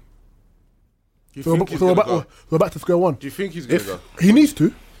replace him. So we're back to square one. Do you think he's gonna go? He needs to.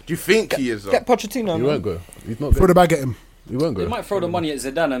 Do you think he is? Get Pochettino. He won't go. He's not. Throw the bag at him. He won't go. They might throw the money at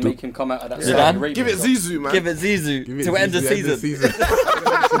Zidane and make him come out of that. Zidane? Saudi Arabia Give it stuff. Zizou, man. Give it Zizou to end the season.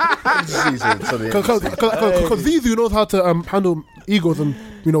 Because Zizou knows how to handle egos and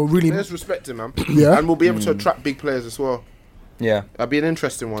really. Let's respect him, man. Yeah. And we'll be able to attract big players as well. Yeah. That'd be an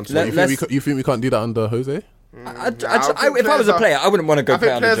interesting one. Let- You think we can't do that under Jose? If I was a player, I wouldn't want to go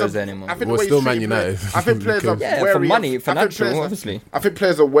play under Jose anymore. I think We're the way still he's Man treating United. players- I think players are Yeah, wary for money, of, for I think natural, players are- obviously. I think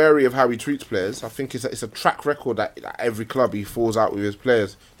players are wary of how he treats players. I think it's a track record that every club he falls out with his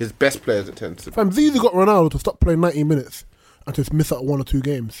players, his best players. It tends to. Fam, Zizou got Ronaldo to stop playing 90 minutes and just miss out 1 or 2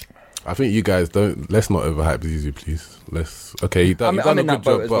 games. I think you guys don't. Let's not overhype Zizou, please. Let's. Okay, he done, I'm he done in a that good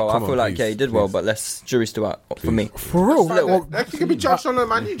job, boat as but well. I come feel on, like please, he did well, please. but less jury still out for me. For real. He can be judged on a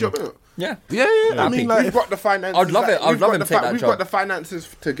Man U job, innit? Yeah. Yeah. I mean, like, We've got the finances. I'd love it. I'd love him to take that We've job. got the finances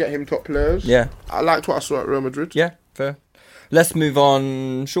to get him top players. Yeah. I liked what I saw at Real Madrid. Yeah, fair. Let's move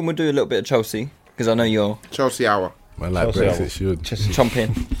on. Sean, we'll do a little bit of Chelsea because I know you're Chelsea hour. man, like Brexit should.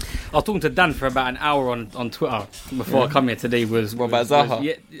 chomping. I was talking to Dan for about an hour on Twitter before I come here today. What about Zaha?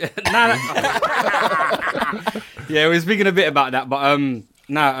 Yeah, we were speaking a bit about that, but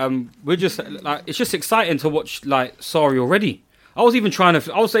we're just like it's just exciting to watch like Sarri already. I was even trying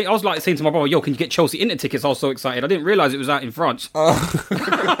to. I was saying to my brother, "Yo, can you get Chelsea Inter tickets?" I was so excited. I didn't realise it was out in France.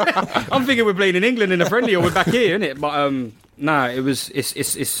 I'm thinking we're playing in England in a friendly, or we're back here, innit? But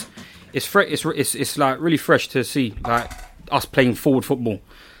it's like really fresh to see like us playing forward football.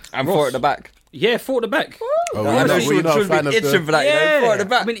 And 4 at the back. Yeah, 4 at the back. Oh, I know were you not a fan of itching the? for that. Yeah, 4 at the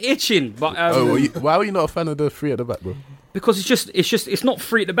back. I've been itching, but Why were you not a fan of the 3 at the back, bro? because it's not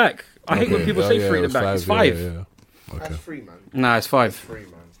 3 at the back. I hate when people say 3 at the back. It's 5. Yeah. That's free, man. Nah, it's 5. Free,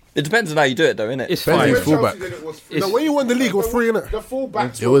 man. It depends on how you do it, though, innit? It's Depends 5. who's fullback. No, when you won the league, it was 3, innit? The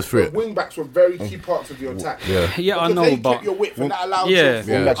fullbacks, It was free. The wing backs were very key parts of your attack. Yeah. Yeah, I Because know, they but kept your width and that allowed yeah,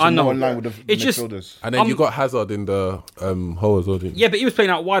 you I know. In line with the It just midfielders. And then you got Hazard in the hole as well, didn't you? yeah, but he was playing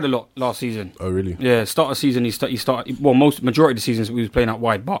out wide a lot last season. Oh, really? Yeah, start of season he started. Well, majority of the seasons he was playing out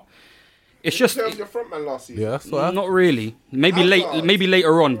wide, but it's just He was your front man last season. Yeah, that's what not really. Maybe Hazard. maybe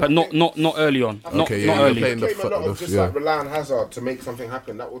later on, but not early on. Not Okay, not yeah, you're early. playing It came a lot of just yeah. like rely on Hazard to make something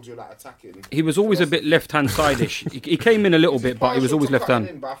happen. That was your like attacking. He was always a bit left hand side-ish. He came in a little bit, but he was always left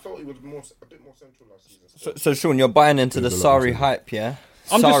hand. But I thought he was a bit more central last season. So Sean, you're buying into the Sarri hype, yeah?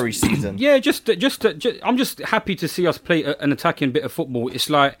 Sarri season. Yeah, I'm just happy to see us play an attacking bit of football. It's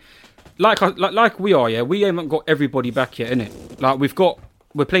like we are, yeah. We haven't got everybody back yet, innit? Like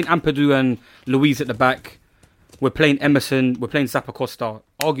we're playing Ampadu and Louise at the back. We're playing Emerson. We're playing Zappacosta.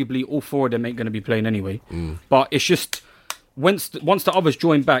 Arguably, all 4 of them ain't going to be playing anyway. But it's just once the others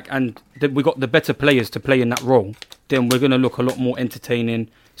join back and we got the better players to play in that role, then we're going to look a lot more entertaining.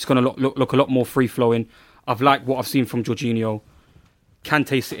 It's going to look a lot more free flowing. I've liked what I've seen from Jorginho.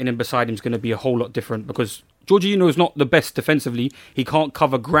 Kante sitting in beside him is going to be a whole lot different because Jorginho is not the best defensively. He can't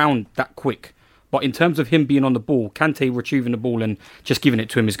cover ground that quick. But in terms of him being on the ball, Kante retrieving the ball and just giving it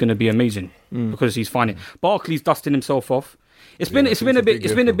to him is going to be amazing because he's finding. Barkley's dusting himself off. It's been a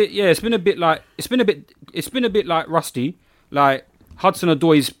bit like Rusty. Like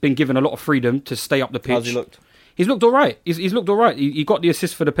Hudson-Odoi's been given a lot of freedom to stay up the pitch. How's he looked? He's looked all right. He's looked all right. He got the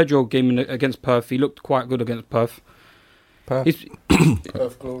assist for the Pedro game against Perth. He looked quite good against Perth.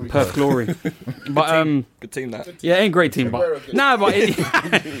 Perth Glory. Perth Glory. But Good team, that. yeah, ain't great team, but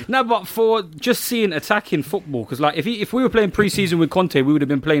but for just seeing attacking football, because like if we were playing pre-season with Conte, we would have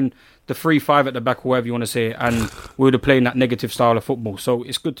been playing the 3-5 at the back, or whatever you want to say it, and we would have playing that negative style of football. So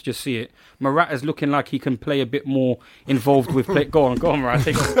it's good to just see it. Morata's looking like he can play a bit more involved with play. Go on, Morata.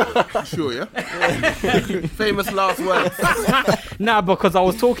 Take it. Sure, yeah. Famous last words. Nah, because I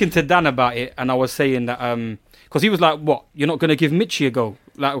was talking to Dan about it, and I was saying that because he was like, "What? You're not going to give Mitchie a go?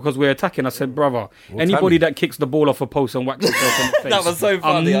 Like because we're attacking?" I said, "Brother, anybody that kicks the ball off a post and whacks himself in the face, That was so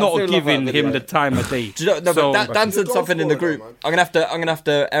funny. I'm I not still love giving that him video. the time of day." Do you know, no, So- but Dan said Goal something in the scorer, group. though, man. I'm gonna have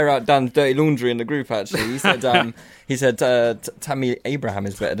to air out Dan's dirty laundry in the group. Actually, he said Tammy Abraham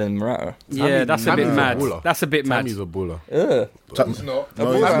is better than Morata. Yeah, that's a bit Tammy's mad. baller. That's a bit mad. Tammy's a baller. He's not.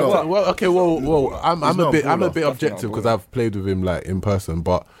 No, he's not. Well, okay, I'm not a bit baller. objective because I've played with him like in person,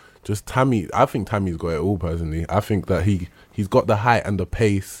 but just Tammy, I think Tammy's got it all personally. I think that he's got the height and the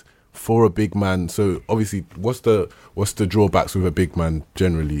pace for a big man. So obviously, what's the drawbacks with a big man?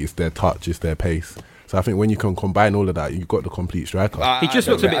 Generally, it's their touch, it's their pace. So I think when you can combine all of that, you've got the complete striker. He just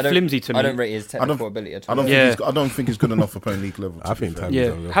looks a bit flimsy to me. I don't rate his technical ability at all. I don't think he's good enough for playing league level. I think Tammy's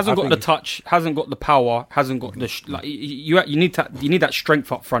Yeah, a- hasn't I got the think- touch, hasn't got the power, hasn't got the like. You need that strength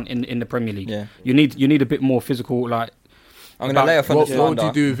up front in the Premier League. Yeah. You need a bit more physical. Like I'm gonna lay off on What the would you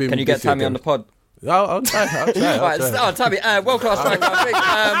slander. do with him Can you get this year Tammy on then? the pod? I'll try. Right, Tabby, world class striker. I think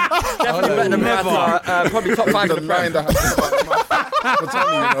definitely better than Morata. Probably top 5 in the Prem.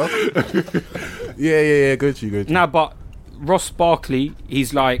 Yeah. Good. Nah, but Ross Barkley, he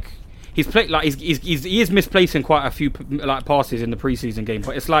is misplacing quite a few like passes in the preseason game,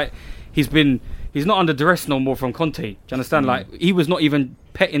 but it's like he's not under duress no more from Conte. Do you understand? Like he was not even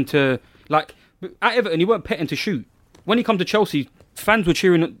petting to like at Everton. He weren't petting to shoot. When he come to Chelsea, fans were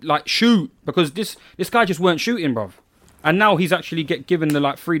cheering like shoot because this guy just weren't shooting, bruv. And now he's actually given the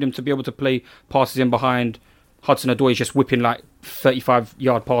like freedom to be able to play passes in behind. Hudson-Odoi is just whipping like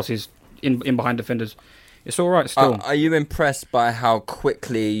 35-yard passes in behind defenders. It's all right still. Are you impressed by how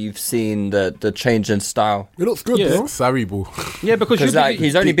quickly you've seen the change in style? It looks good, though. Sarri ball. Yeah, because he's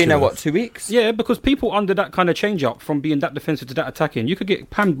only been there, 2 weeks? Yeah, because people under that kind of change-up from being that defensive to that attacking, you could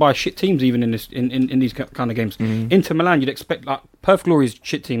get panned by shit teams even in these kind of games. Inter Milan, you'd expect, like, Perth Glory's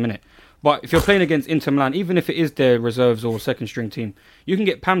shit team, innit? But if you're playing against Inter Milan, even if it is their reserves or second-string team, you can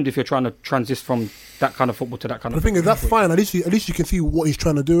get pammed if you're trying to transition from that kind of football to that kind of football. The thing is, that's fine. At least you can see what he's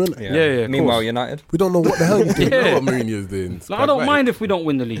trying to do, innit? Yeah. Meanwhile, United, we don't know what the hell he's doing. You know what Mourinho's doing. Like, I don't mind if we don't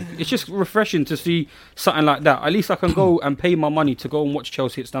win the league. It's just refreshing to see something like that. At least I can go and pay my money to go and watch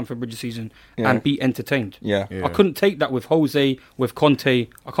Chelsea at Stamford Bridge this season and be entertained. Yeah. I couldn't take that with Jose, with Conte.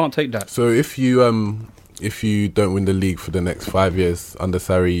 I can't take that. So if you don't win the league for the next 5 years under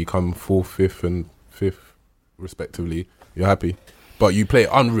Sarri, you come 4th, 5th and 5th respectively, you're happy? But you play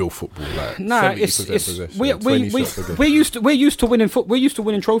unreal football, like 70% possession, 20 shots a game. We're used to winning we're used to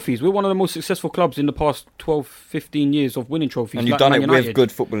winning trophies. We're one of the most successful clubs in the past 12, 15 years of winning trophies. And you've done it with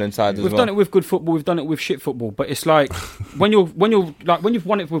good football inside as well. We've done it with good football. We've done it with shit football. But it's like when you've won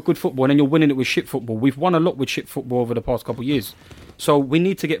it with good football and then you're winning it with shit football. We've won a lot with shit football over the past couple of years. So we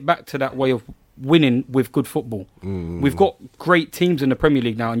need to get back to that way of winning with good football. We've got great teams in the Premier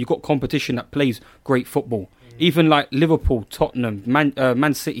League now, and you've got competition that plays great football. Even like Liverpool, Tottenham,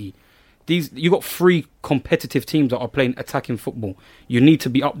 Man City. You got 3 competitive teams that are playing attacking football. You need to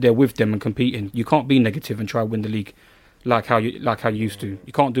be up there with them and competing. You can't be negative and try to win the league like how you used to.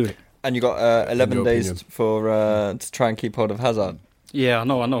 You can't do it. And you got 11 days for to try and keep hold of Hazard. Yeah, I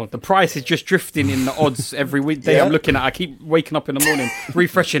know. The price is just drifting in the odds every weekday. I'm looking at. I keep waking up in the morning,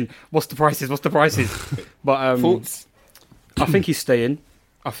 refreshing. What's the prices? But thoughts? I think he's staying.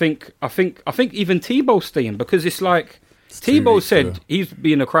 I think even Tebow's staying because it's like Tebow said he's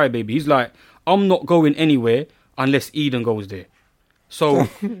being a crybaby. He's like, I'm not going anywhere unless Eden goes there. So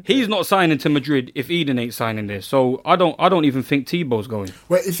he's not signing to Madrid if Eden ain't signing there. So I don't even think Tebow's going.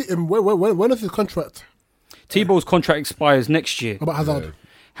 Wait, is it, when is his contract? Tebow's contract expires next year. How about Hazard? Yeah.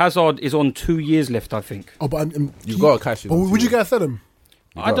 Hazard is on 2 years left, I think. Oh, but you've got to cash in. But would you guys sell him?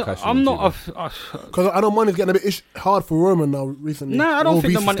 I'm not because I know money's getting a bit hard for Roman now recently. Nah, I don't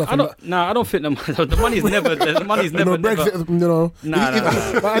think the money. I don't think the money's never. The money's never. Brexit, you know. Nah.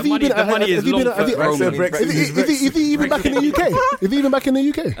 The money is long for Roman. Is he even back in the UK? Is he even back in the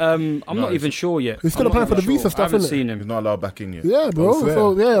UK? I'm not even sure yet. He's still applying for the visa stuff. I haven't seen him. He's not allowed back in yet. Yeah, bro.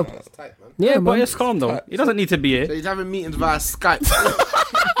 So yeah. Yeah, but it's calm though. He doesn't need to be here. So he's having meetings via Skype.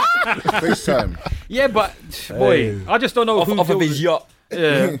 FaceTime. Yeah, but boy, I just don't know who off of his yacht.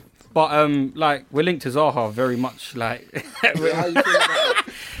 Yeah. But like we're linked to Zaha very much. Like, How you feel about that?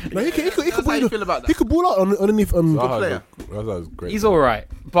 No, he feel about that? He could ball out underneath. Zaha's great. He's all right,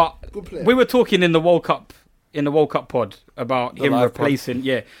 but we were talking in the World Cup pod about him replacing. Pod.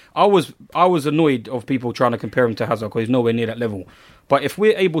 Yeah, I was annoyed of people trying to compare him to Hazard because he's nowhere near that level. But if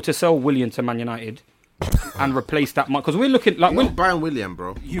we're able to sell Willian to Man United and replace that much, because we're looking like we're not buying William,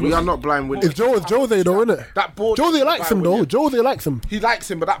 bro. We are not buying William. It's Jose though, isn't it? That board. Jose likes him though. Jose likes him. He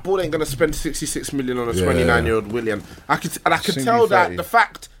likes him, but that board ain't gonna spend 66 million on a 29-year-old William. I could tell that the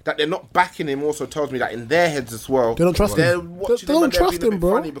fact that they're not backing him also tells me that in their heads as well, they don't trust him. They don't trust him,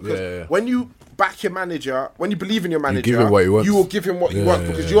 bro. Because when you back your manager, when you believe in your manager, you give him what he wants. You will give him what he wants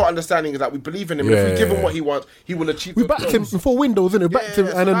because your understanding is that we believe in him. And if we give him what he wants, he will achieve. We backed him before Windows, innit? We backed him,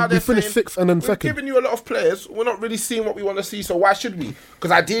 and then we finished 6th and then second. We're giving you a lot of players. We're not really seeing what we want to see, so why should we? Because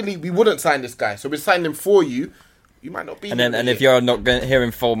ideally, we wouldn't sign this guy. So we signed him for you. You might not be. And if you're not here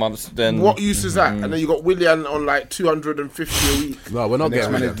in 4 months, then what use is that? And then you got Willian on like 250 a week. No, we're not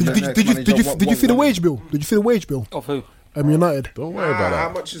getting Willian. Did you see the wage bill? Did you see the wage bill? Of who? United. Don't worry about that. How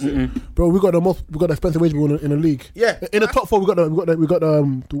much is it, bro? We got the expensive wage bill in the league. Yeah, in the top 4, we got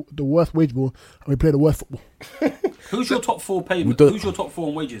the worst wage bill, and we play the worst football. Who's your top 4 payment? Who's your top 4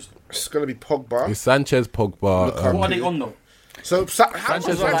 on wages? It's gonna be Pogba. It's Sanchez, Pogba. What are they on though? So Sanchez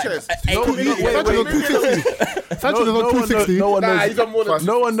Sanchez. Sanchez on 260. Sanchez is on 260. No one knows. He's on more than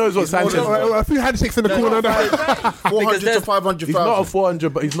No one knows what Sanchez is. A few handshakes in the corner. 400 to 500,000. He's not on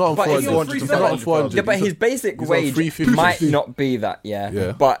 400, but he's not on But 400. he's He's not on 400. Yeah, but his basic he's on wage 350. might not be that,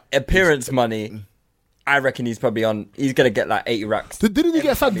 Yeah. But appearance money, I reckon he's probably on. He's gonna get like 80 racks. Didn't he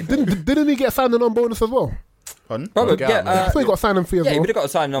get signed? Didn't he get signed on bonus as well? Pardon? Probably, Get out, yeah. I thought he got a signing fee as Yeah, he well. would have got a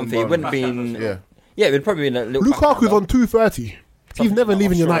sign on fee. It wouldn't have been. Yeah. it would probably been a little. Lukaku's on 230. He's never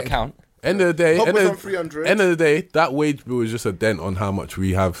leaving United. Account. End of the day, Pogba's on 300. End of the day, that wage bill is just a dent on how much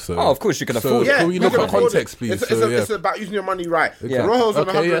we have. So, Oh, of course you can afford it. Yeah, can we you look can at afford context, it. please? It's about using your money right. Yeah. Rojo's on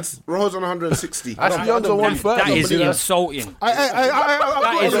Okay, 100. yes. Rojo's on 160. Ashley Young's on 130. That is Yeah. insulting.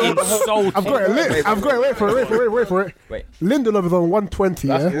 That is insulting. I've got it. I've got it. Wait for it. Wait. Lindelof is on 120.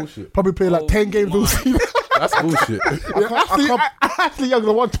 That's yeah, bullshit. probably play like 10 games all season. That's bullshit. Ashley Young's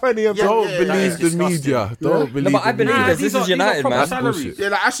on 120 as well. Don't believe the media. Don't believe No, but I the believe media. this. This is United, man. That's bullshit. Yeah,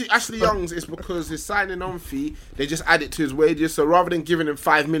 like Ashley Young's is because his signing on fee, they just add it to his wages. So rather than giving him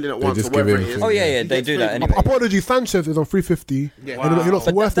 5 million at once or just whatever give it him is. free. Oh yeah, he they gets do that paid. anyway. Apology, Sanchez is on 350. Yeah. And he looks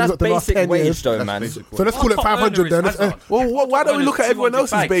But worse than that's the last basic 10 wage, years. though, man. So let's call it 500 then. Well, why don't we look at everyone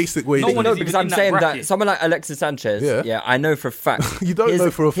else's basic wage? No, because I'm saying that someone like Alexis Sanchez, Yeah. I know for a fact. You don't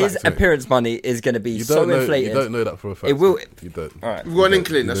know for a his fact, mate. appearance money is going to be so inflated. You don't know that for a fact. It will. You don't. All right. We've got an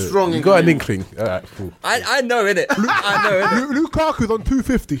inkling, a strong inkling. You got an inkling. All right, cool. I know innit. I know innit. Lukaku's on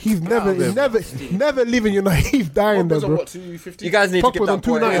 250. He's never leaving United. He's dying there, Pogba's on bro. what, 250? You guys need to Pogba's give on that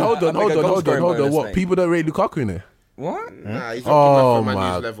point. 290. Hold on. People don't rate Lukaku in there. What? Nah, he's Oh not good enough for my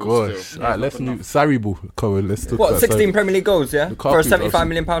Man U's level gosh! still. All right, let's move. Sarri, come on, let's talk What? about 16 Sarri. Premier League goals, yeah, for a Lukaku's 75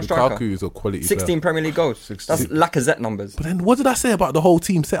 million pound striker. Lukaku is a quality 16 player. Premier League goals. That's Lacazette numbers. But then, what did I say about the whole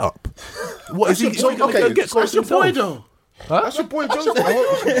team setup? What is he? So, Gonna okay, get that's your boy himself? though. That's your boy, Joseph.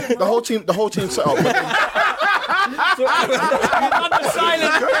 The whole team set up.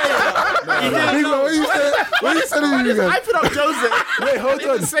 What you saying? I put up Joseph. Wait, hold In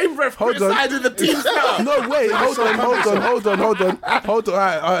on. the same breath, Hold on. criticizing the team setup. No, wait, hold on. All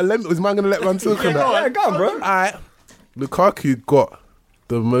right, is man gonna let one talk on that? Yeah, go on, bro. All right, Lukaku got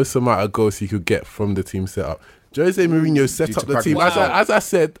the most amount of goals he could get from the team setup. Jose Mourinho set up the team. As I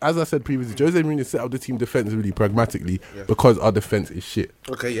said previously, Jose Mourinho set up the team defensively, pragmatically, because our defense is shit.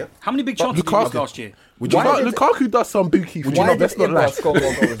 Okay, yeah. How many big chances did he miss last year? Lukaku does some bookie. Why did Let's not lie. Ibra score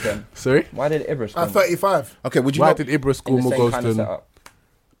more goals then? Sorry, Why did Ibra score At 35. Okay, would you why not? did Ibra in score the more same goals kind of than setup?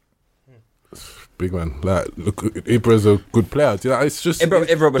 big man? Like, look, Ibra's a good player. Do you know, it's just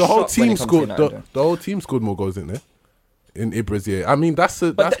Ibra was the whole shot when team it comes to scored. United. The whole team scored more goals, didn't they? In Ibra's year. I mean, that's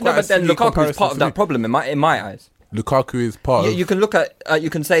But quite but then silly Lukaku is comparison part of to that me. problem in my eyes. Lukaku is part of. You can look at, you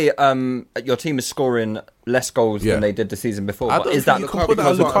can say your team is scoring less goals Yeah. than they did the season before. I But don't is that think you can put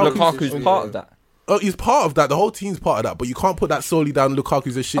that because on Lukaku's part of that? Oh, he's part of that. The whole team's part of that. But you can't put that solely down.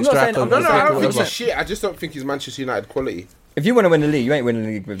 Lukaku's a shit I'm not saying- striker. I'm No, not I saying don't think whatever. he's shit. I just don't think he's Manchester United quality. If you want to win the league, you ain't winning the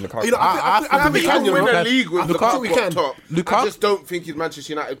league with Lukaku. You know, I think we can, you win know. a league with Lukaku Lukaku can. top. Lukaku- I just don't think he's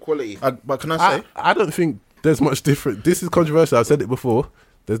Manchester United quality. But can I say? I don't think there's much different. This is controversial. I've said it before.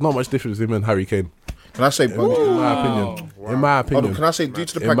 There's not much difference in him and Harry Kane. Can I say? In my opinion. In my Hold opinion. on, can I say, due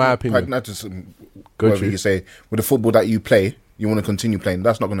to the In my opinion. pragmatism, Go whatever through. you say, with the football that you play, you want to continue playing.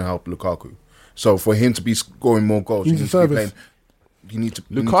 That's not going to help Lukaku. So for him to be scoring more goals, He needs a service. You need to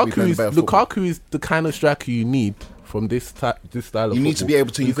be Lukaku playing is better football. Lukaku is the kind of striker you need from this style of football. You need to be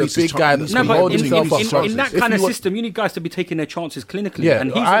able to He's increase a his big guy chances. that's No, He's but holding in himself up. that If kind you of want- system, you need guys to be taking their chances clinically. Yeah,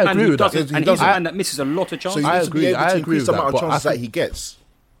 and he's I the man agree who with that. doesn't, He and he's the doesn't. man that misses a lot of So chances. you I need to be agree- able I to agree increase with the that, amount of but I chances that think- he gets.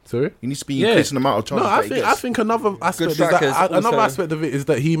 Sorry? He needs to be Yeah. increasing the amount of chances No, that he gets. I think another aspect is strikers that another also- aspect of it is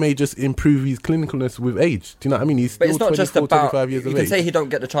that he may just improve his clinicalness with age. Do you know what I mean? He's But still it's not just 24, about. 25 years You of can age. say he don't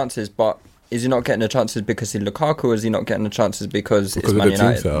get the chances, but is he not getting the chances because he's Lukaku, or is he not getting the chances because it's because of Man the team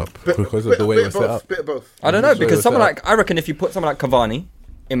United? setup, because of the way we're set up. Bit of both. I don't know, Because because we're someone set like I reckon if you put someone like Cavani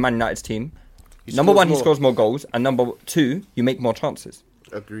in Man United's team, He number scores one he more. scores more goals, and number two you make more chances.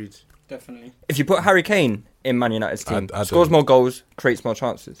 Agreed. Definitely. If you put Harry Kane in Man United's team, I scores don't. more goals, creates more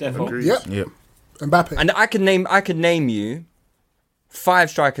chances. Definitely. Yep. Yeah. Mbappe. And I could name you 5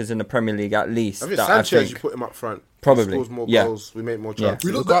 strikers in the Premier League at least I think that Sanchez, I you think put him up front. Probably. He scores more Yeah. goals. We make more Yeah.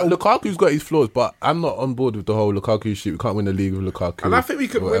 chances. Lukaku's got his flaws, but I'm not on board with the whole Lukaku shit. We can't win the league with Lukaku. And I think we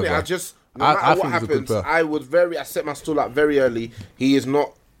could or win it. whatever. I just, no I matter what think he's a good happens, player. I set my stall up very early. He is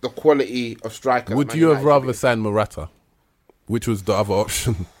not the quality of striker. Would that Man you have United rather should signed Morata, which was the other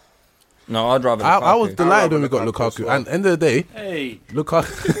option? no, I'd rather. I was Lukaku. delighted when we rather got Lukaku as Lukaku. well. And end of the day, Hey,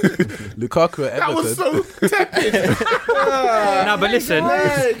 Lukaku. Lukaku at That was Everton. so tepid. No, but listen,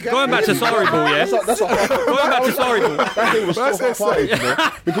 going back to Sorry Ball, yeah? Going back to Sorry Ball. That thing was so hard-hearted, you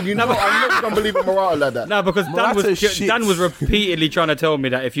know? Because I'm not going to believe in Morata like that. No, because Morata's shit. Dan was repeatedly trying to tell me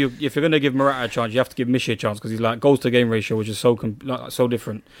that if you're going to give Morata a chance, you have to give Mishi a chance because he's like goals to game ratio, which is so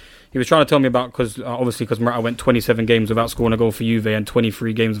different. He was trying to tell me about because Morata went 27 games without scoring a goal for Juve and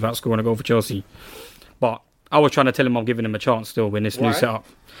 23 games without scoring a goal for Chelsea. But I was trying to tell him I'm giving him a chance still in this new setup.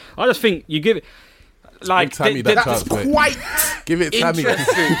 I just think you give it. Like Give Tammy that chance, mate. Quite Give it Tammy.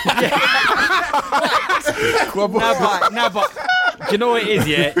 interesting. But do you know what it is?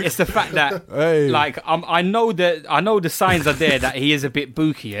 Yeah, it's the fact that like I know the signs are there that he is a bit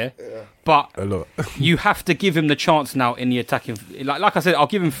booky, yeah. But A lot. you have to give him the chance now in the attacking. Like I said, I'll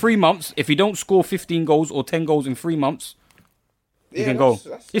give him 3 months. If he don't score 15 goals or 10 goals in 3 months, he can go.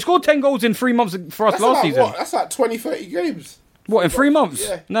 He scored 10 goals in 3 months for us last season. What? That's like 20, 30 games. What, in 3 months?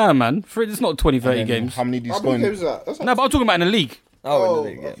 Yeah. Nah, man. It's not 20, 30 games. How many do you How score many in? games is that? That's like No, but I'm talking about in the league. Oh, in the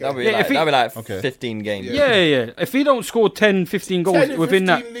league, okay. that'd be Yeah, like, if he- that'd be like Okay. 15 games. Yeah. If he don't score 10, 15 goals 10 and within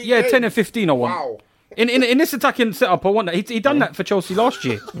 15 that. league Yeah, 10 and games. 15 I want. Wow. In this attacking setup, I want that. He done that for Chelsea last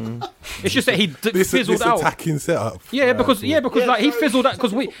year. It's just that he This fizzled out. attacking setup. Yeah, because like he fizzled out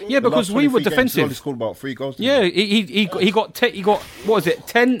because we were defensive. He scored about 3 goals. Yeah, he got what was it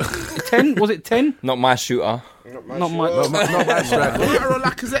 10? 10 was it 10? Not my shooter. Not my. Not bad striker. Morata or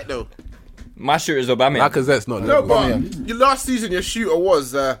Lacazette though? My shooter is Aubameyang. Lacazette's not No, level. but your last season, your shooter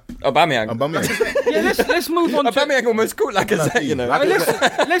was. Aubameyang. Aubameyang. Yeah, let's move on. Aubameyang almost called Lacazette, you know.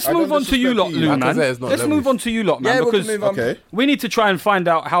 Let's move on to you lot, Lou, man. Lacazette is not Let's level. move on to you lot, man, Yeah, we can because move on. Okay. we need to try and find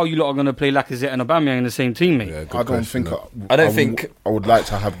out how you lot are going to play Lacazette and Aubameyang in the same team, mate. Yeah, good I don't question, think. that. I don't think- I would like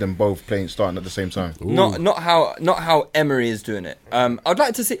to have them both playing starting at the same time. Not how Emery is doing it. I'd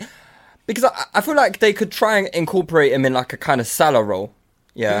like to see because I feel like they could try and incorporate him in like a kind of Salah role.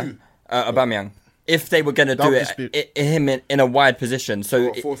 Yeah, Aubameyang. If they were going to do him in a wide position, so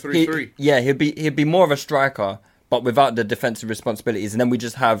What, 4-3-3? he'd be more of a striker, but without the defensive responsibilities, and then we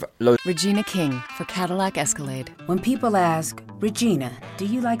just have loads. Regina King for Cadillac Escalade. When people ask, Regina, do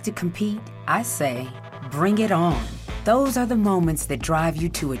you like to compete? I say, bring it on. Those are the moments that drive you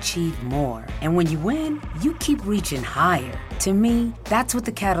to achieve more. And when you win, you keep reaching higher. To me, that's what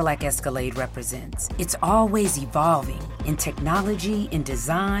the Cadillac Escalade represents. It's always evolving in technology, in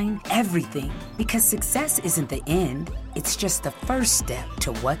design, everything. Because success isn't the end, it's just the first step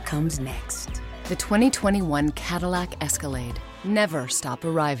to what comes next. The 2021 Cadillac Escalade. Never stop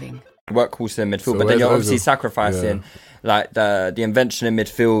arriving. Workhorse in midfield, So but then you're where's obviously Ozil? sacrificing like the invention in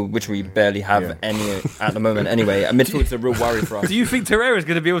midfield, which we barely have any at the moment. Anyway, midfield's a real worry for us. Do you think Torreira is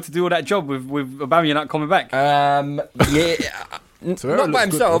going to be able to do all that job with Aubameyang not coming back? Yeah, Torreira not looks by good,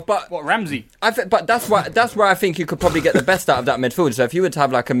 himself, but What, Ramsey? but that's where I think you could probably get the best out of that midfield. So if you were to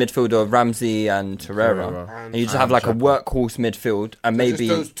have like a midfield of Ramsey and Torreira, and you just have like a workhorse midfield, and maybe Just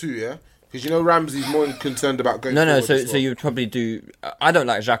those two, yeah? Because you know Ramsey's more concerned about going no. forward So as well. you would probably do. I don't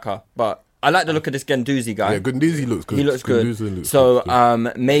like Xhaka, but I like the look of this Guendouzi guy. Yeah, Guendouzi looks good. He looks good. Guendouzi looks So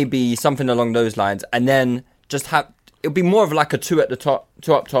good. maybe something along those lines, and then just have it'll be more of like a two up top.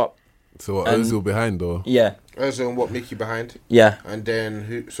 So what, and- Ozil behind or Yeah, Ozil and what, Mickey behind? yeah. And then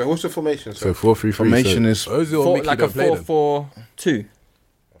who? So what's the formation? so 4-3-3. Formation is Ozil or Mickey Like a don't play them. 4-4-2.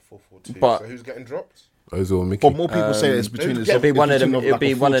 4-4-2. But- So who's getting dropped? Ozil or Mickey. But more people say it's between. it'll it's It'll be one of them. between It'll like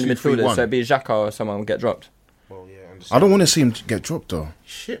be a one of the 4-2-3-1. midfielders. So it'll be Xhaka or someone will get dropped. Well, yeah, I don't want to see him get dropped though.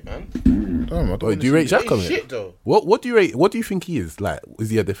 Shit, man. Wait, do you rate Xhaka, He's mate? shit though. What do you rate? What do you think he is? Like, is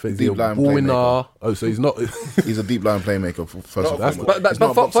he a defensive Deep line ball winner? playmaker. Oh, so he's not. He's a deep line playmaker. First of all, That's- But He's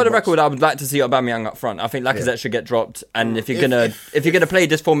not a for the box-to-box. record, I would like to see Aubameyang up front. I think Lacazette should get dropped. And if you're gonna play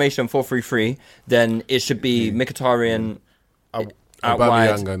this formation 4-3-3, then it should be Mkhitaryan out Aubameyang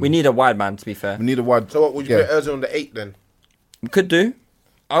wide. and- We need a wide man, to be fair. we need a wide. So what would you yeah. put Ozil on the 8 then? We could do.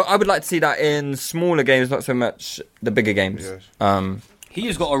 I would like to see that in smaller games, not so much the bigger games. Yes. He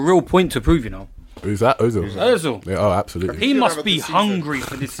has got a real point to prove, you know. Who's that? Ozil. Ozil. Yeah, oh, absolutely. He He's gonna must have a be good season. hungry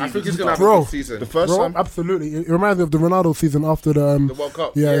for this I season. think he's gonna have Bro. a good season. The first Bro, time. absolutely. It reminds me of the Ronaldo season after the The World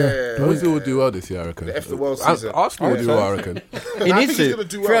Cup. Yeah, yeah. Ozil will do well this year, I reckon. The F the world season. Arsenal will do well, I reckon. He I needs think he's to. gonna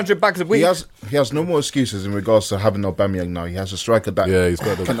do well. 300 bags a week. He has no more excuses in regards to having Aubameyang now. He has a striker that Yeah, he's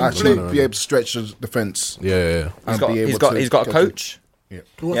got the can the actually runner be around. able to stretch the defence. Yeah. And be able He's got a coach.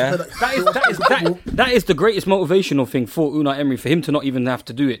 Yeah. That is the greatest motivational thing for Unai Emery, for him to not even have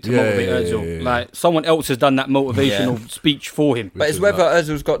to do it to Yeah, motivate yeah, Ozil. yeah. Like someone else has done that motivational speech for him. But it's whether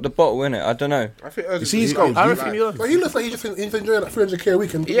Ozil's got the bottle in it. I don't know. I think Ozil. see his goals. I reckon he'll. But he looks like he's enjoying like 300k a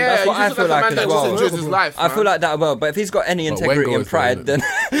week. And Yeah, That's what he I just feel looks like like a man as that well. just enjoys his life. I feel like that as well. But if he's got any But integrity Wenger and was pride,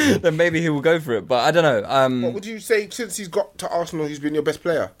 playing then maybe he will go for it. But I don't know. What would you say since he's got to Arsenal? He's been your best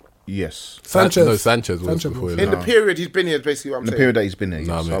player. Yes. Sanchez. No, Sanchez was Sanchez before. was. In the period he's been here, is basically what I'm In the saying. period that he's been there,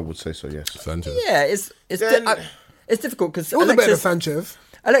 Nah, yes, mate. I would say so. Yes. Sanchez. Yeah, it's difficult because It wasn't better than Sanchez.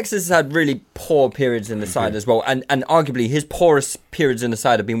 Alexis has had really poor periods in the side as well, and arguably his poorest periods in the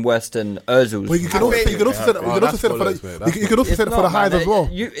side have been worse than Ozil's. But you can also say that. You can also say that for the highs as well.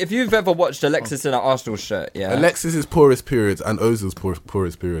 If you've ever watched Alexis in an Arsenal shirt, yeah, Alexis's poorest periods and Ozil's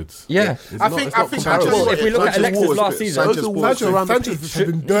poorest periods. yeah. I think Well, if we look at Alexis last season, Sanchez has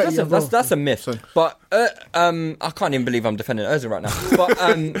been dirty. as well. that's a myth. But I can't even believe I'm defending Ozil right now.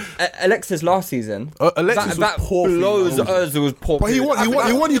 But Alexis last season, Alexis that was poor. blows Ozil's poor. But he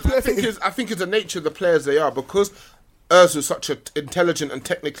won you to I think it's the nature of the players they are, because Ozil's such an intelligent and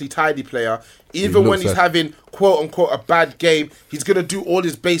technically tidy player. Even when he's having quote unquote a bad game, he's gonna do all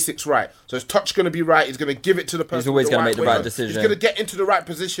his basics right. So his touch gonna be right. He's gonna give it to the person. He's always gonna make the way. right decision. He's gonna get into the right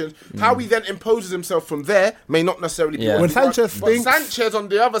position. How he then imposes himself from there may not necessarily be. When Sanchez but stinks, Sanchez on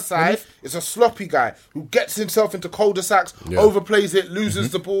the other side is a sloppy guy who gets himself into cul-de-sacs, overplays it,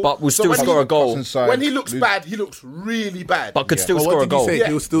 loses the ball, but will still score a goal. When he looks bad, he looks really bad. But could still score a goal.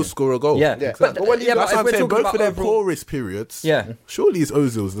 He'll still score a goal. Yeah, Exactly. but when That's what I'm saying. Both of their overall, poorest periods. Yeah. Surely it's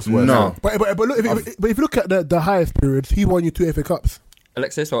Ozil's this worst. No. but look, if you look at the highest periods, he won you 2 FA Cups.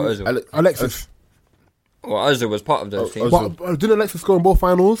 Alexis or Ozil? Alexis. Well, Ozil was part of those teams. But didn't Alexis score in both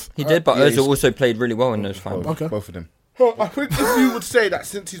finals? He did, but Ozil also played really well in those finals. Okay. Both of them. Well, I think if you would say that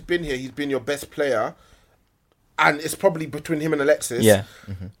since he's been here, he's been your best player, and it's probably between him and Alexis. Yeah.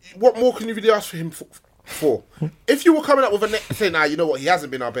 What more can you really ask for him for? If you were coming up with a saying, you know what, he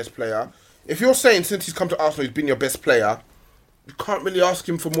hasn't been our best player. If you're saying since he's come to Arsenal, he's been your best player, you can't really ask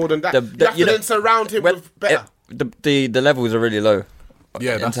him for more than that. You have to then surround him with better. The levels are really low.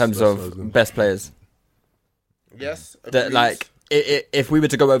 Yeah, in terms of best players. Yes. Like if we were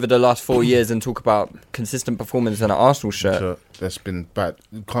to go over the last 4 years and talk about consistent performance in an Arsenal shirt, that's been bad.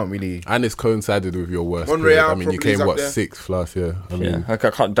 You can't really. And it's coincided with your worst. Monreal period. I mean, you probably is came up there. 6th last year. I mean, yeah, I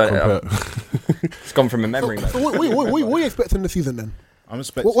can't. It's gone from a memory. So what are you expecting this season then? I'm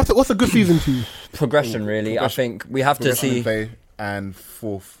expecting. What's a good season to you? Progression, really. I think we have to see. And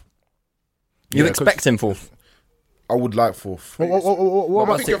 4th. You expect him 4th? I would like 4th.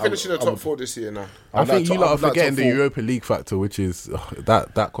 I think you're finishing the top 4 this year now. I think you lot are forgetting the Europa League factor, which is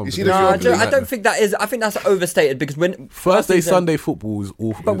that competition. No, I don't think that is. I think that's overstated because when Thursday, Sunday football is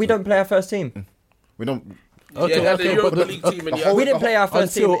awful. But we don't play our first team. We don't. Okay, Yeah, the okay, Europa but League team in We didn't play our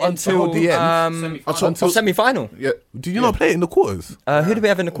first team until the end. until semi-final. Yeah. Did you not play it in the quarters? Who did we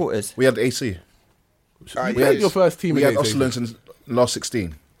have in the quarters? We had AC. We had your first team. We in had AC. Oslo in last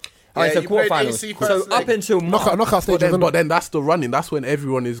 16. Alright, so you played quarterfinals. AC So first up leg. until Knockout But stages. then, that's the running. That's when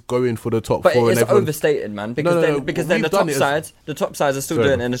everyone is going for the top But 4. it's and everyone, overstated, man. Because then the we've done top sides are still Sorry.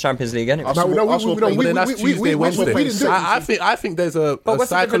 doing it in the Champions League anyway. Arsenal- No, Arsenal we- played- But then that's Tuesday, Wednesday. we didn't do it. I think there's a But what's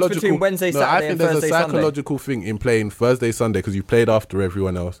the difference psychological between Wednesday, No, Saturday, I think and there's Thursday, a Sunday? psychological thing in playing Thursday, Sunday because you played after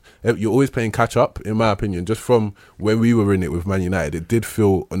everyone else. You're always playing catch up, in my opinion. Just from when we were in it with Man United, it did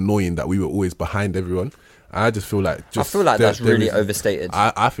feel annoying that we were always behind everyone. I just feel like that's really overstated.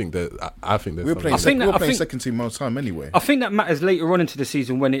 I think there's We were playing, second team all the time anyway. I think that matters later on into the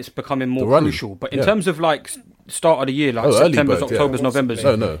season when it's becoming more The running, crucial. But in yeah. terms of like start of the year, like early September's, birds, yeah. October's, November's,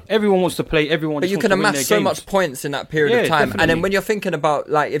 No. everyone wants to play. Everyone. But just you wants can to win amass their so games. much points in that period of Yeah, time. And definitely. then when you're thinking about,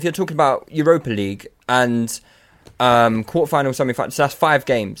 like, if you're talking about Europa League and quarterfinal, semi-final, so that's 5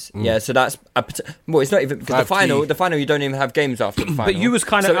 games. Yeah, so that's it's not even because the final you don't even have games after the final. But you was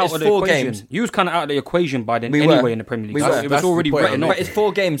kind of So out it's of the 4 equation. games. You was kind of out of the equation by then We anyway were. in the Premier League. We So were. it was That's already the point. written off. But it's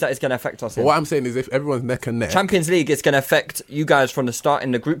 4 games that is going to affect us. But what I'm saying is, if everyone's neck and neck, Champions League, it's going to affect you guys from the start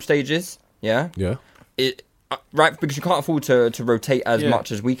in the group stages. Yeah. yeah, Right, because you can't afford to rotate as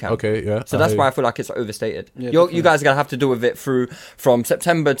much as we can. Okay, yeah, So I that's hear why you. I feel like it's overstated. Yeah, You guys are going to have to deal with it from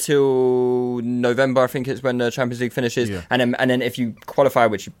September till November, I think it's when the Champions League finishes. Yeah. And then if you qualify,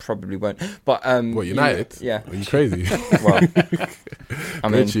 which you probably won't. But what United? Yeah. Are you crazy? Well, I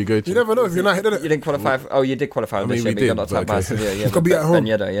mean, go to. You never know if United did you it. didn't qualify. You did qualify. I this mean, year, we but you got did, knocked out but by okay. Sevilla. Yeah, Could be at home.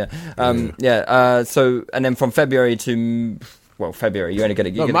 Ben Yedder, yeah. So and then from February to February, you're only going to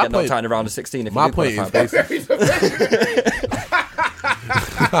get knocked out in a round of 16. If My you do point qualify. is basically.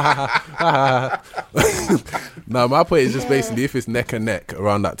 No, my point is just basically if it's neck and neck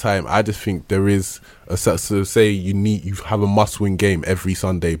around that time, I just think there is so say you have a must-win game every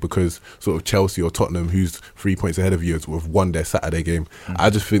Sunday because sort of Chelsea or Tottenham, who's 3 points ahead of you, have won their Saturday game. I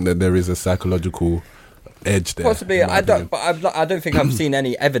just think that there is a psychological edge there. Possibly, in my opinion. I don't think I've seen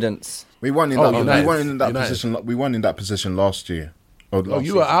any evidence. We won in United. that position. We won in that position last year. Oh,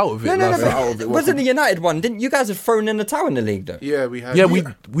 you were out of it. No. last But season. out of it. wasn't the United one? Didn't you guys have thrown in the towel in the league though? Yeah, we had. Yeah, we.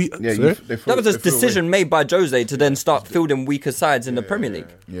 Yeah, sorry? That was a decision made by Jose to then start fielding weaker sides in the Premier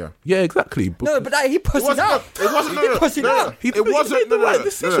League. Yeah. Yeah, exactly. No, but he pussied out. It wasn't. He pussied out. It wasn't the right no.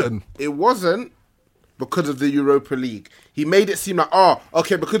 decision. It wasn't because of the Europa League. He made it seem like,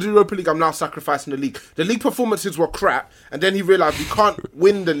 okay, because of the Europa League, I'm now sacrificing the league. The league performances were crap, and then he realised we can't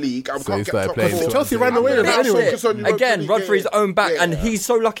win the league. I So can't he get started top playing four. Chelsea ran away with it That's anyway. it. Focus on Europa Again, League, Rodri's own back, yeah. and he's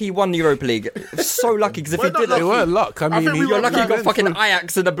so lucky he won the Europa League. So lucky, because if he We're not didn't, It weren't luck. I mean, think we you're were lucky you got lucky. fucking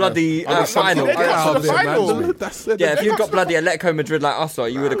Ajax in the bloody final. They got to the final. Yeah, if you got bloody Atletico Madrid like us,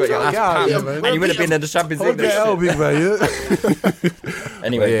 you would have got your ass Yeah, packed, yeah, man. and you would have been in the Champions League. hold the L, big man. Yeah.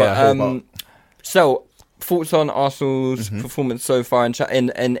 Anyway, Yeah, but so thoughts on Arsenal's performance so far in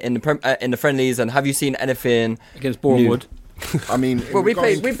the friendlies, and have you seen anything Against Bournemouth. I mean, Well, we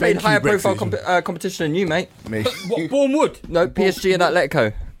played higher you, profile Brexit. competition than you, mate. What, Bournemouth? No, PSG and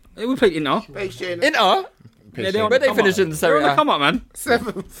Atletico. We played Inter. Inter? Yeah, they're on Where the they come finished up. in the They're on Serie the A? come up, man.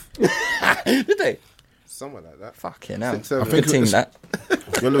 7th. Did they? Somewhere like that. Fucking hell. 6, 7. Good team, that.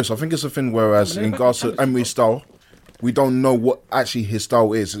 Yeah, Lewis, I think it's a thing whereas in regards to Emery's style, we don't know what actually his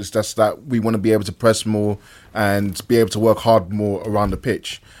style is. It's just that we want to be able to press more and be able to work hard more around the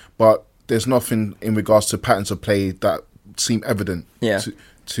pitch. But there's nothing in regards to patterns of play that seem evident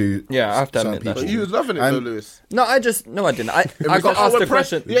to Yeah, I have to certain admit that. people. But you was loving it though, Lewis. No, I didn't. I got asked a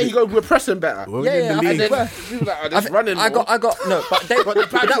question. Yeah, you go. We're pressing better. Well, Yeah, in the I league. think we're- We were like, this running I more. got no, but that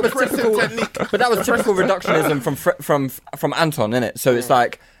was typical. But that was typical reductionism from Anton, innit? So it's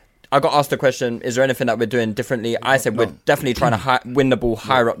like, I got asked the question: is there anything that we're doing differently? I said we're definitely trying to win the ball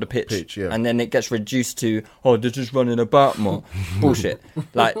higher up the pitch, and then it gets reduced to they're just running about more. Bullshit.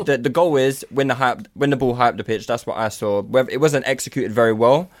 Like the goal is win the ball high up the pitch. That's what I saw. It wasn't executed very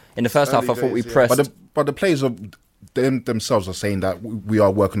well in the first half. I thought we pressed. But the players themselves are saying that we are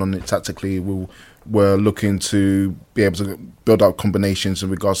working on it tactically. We're looking to be able to build out combinations in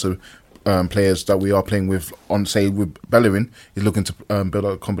regards to players that we are playing with. On say with Bellerin, he's looking to build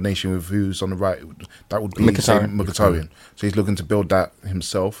out a combination with who's on the right. That would be Mkhitaryan. So he's looking to build that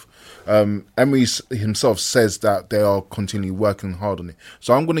himself. Emery himself says that they are continually working hard on it.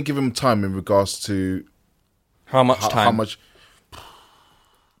 So I'm going to give him time in regards to how much time. How much.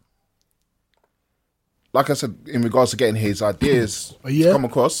 Like I said, in regards to getting his ideas come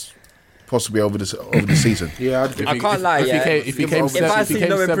across, possibly over the season. Yeah, I can't lie. If I see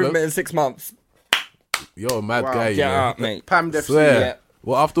no improvement in 6 months, you're a mad guy. Get out, mate. Pam Swear. Yeah.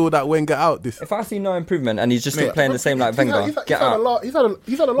 Well, after all that, Wenger out. If I see no improvement and he's just still playing the same like Wenger, He's get had a out. lot. He's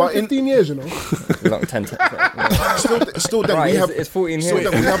had a long 15 years, you know. Long 10. Still, then Right, we have. it's 14 Still, here.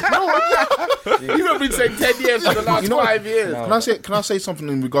 then we have. You've not been saying 10 years for the last 5 years. Can I say something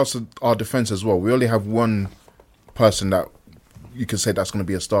in regards to our defense as well? We only have one person that you can say that's going to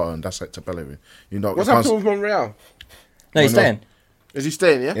be a starter, and that's Hector Bellerin. You know, What's happening with Monreal? No, he's staying. Is he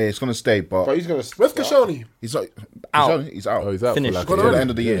staying? Yeah. Yeah, he's going to stay, but he's going to. Where's Koscielny? he's like Out. He's out. Oh, he's out Finished. for like Till the end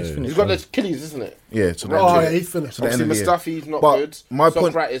of the year. He's got the Achilles, isn't it? Yeah, to the Oh, end yeah, of he's finished. to the end of the year. Mustafi's not But good. my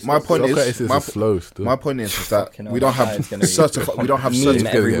point Socrates not is Socrates is slow still. my point is that Fucking we don't hell, have this guy's gonna be certified. We don't have meme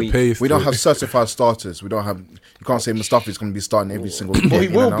certified. every week. We don't have certified starters. We don't have. You can't say Mustafi's going to be starting every single game. Well, he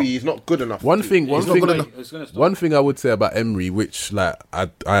in will and out. be. He's not good enough. One thing One I would say about Emery, which like I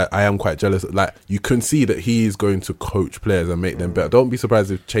am quite jealous of, like you can see that he is going to coach players and make them better. Don't be surprised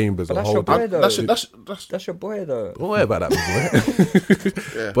if Chambers But or that's your Hold boy, though. That's your boy, though. Don't worry about that,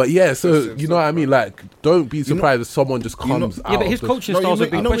 boy. But yeah, so you know what I mean. Like, don't be surprised if someone just comes out. Yeah, but his coaching styles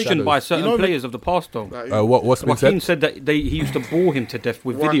have been questioned by certain players of the past, though. What's been Joaquin said? said that he used to bore him to death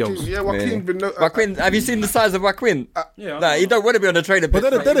with videos. Yeah, Joaquin. Joaquin, have you seen the size of Joaquin? Yeah. Nah, he don't want to be on the training pitch.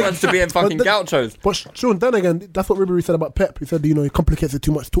 then He wants to be in fucking gauchos. But Sean, then again, that's what Ribery said about Pep. He said, he complicates it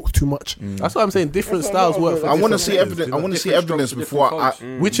too much, talks too much. That's what I'm saying. Different styles work. For I want to different see players, evidence. you I know? want to see evidence before I.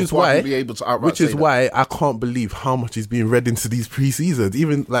 Which is before I why, can be able to outright say that. why I can't believe how much is being read into these pre-seasons.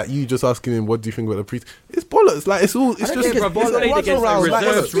 Even like you just asking him, what do you think about the pre? It's bollocks. Like it's all. It's I don't just. think It's it's bollocks. a Played run against around, like,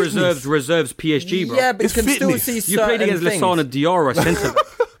 it's reserves PSG, bro. Yeah, but It's you can still fitness. see You certain played against things. Lassana Diarra centre.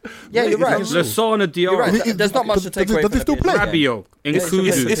 Yeah, you're right. Lassana You're right. Diarra. There's not much to take away. Does he still play? Rabiot.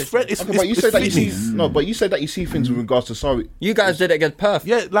 Nkudu. It's But you said that you fitness. see. No, but you said that you see things with regards to sorry. You guys did it against Perth.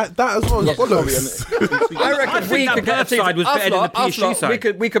 Yeah, like that as well. It's bollocks. I reckon we think could that get a Perth team. side was better than the Us PSG lot, side.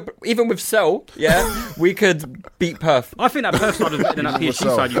 We could even with Cell, we could beat Perth. I think that Perth side was better than that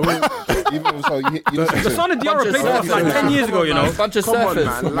PSG side. You know. Even so, Lassana Diarra played Perth like 10 years ago, you know. Bunch of Come on, surfers.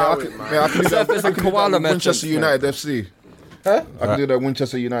 man. Allow it, man. I can do that. Surfers and koala Winchester merchants. United FC. I can do that.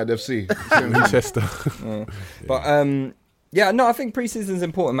 Winchester United FC. Manchester. But Yeah, no, I think preseason's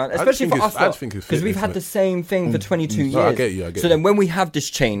important, man. Especially for us, because we've had the same thing for 22 years. No, I get you. So then when we have this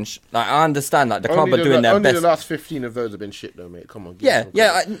change, like I understand, like the club are doing their best. Only the last 15 of those have been shit, though, mate. Come on. Yeah.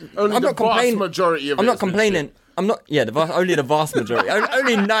 I'm not complaining. Majority of I'm not complaining. I'm not. Yeah, only the vast majority.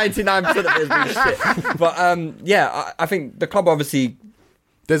 Only 99% of it has been shit. But I think the club obviously.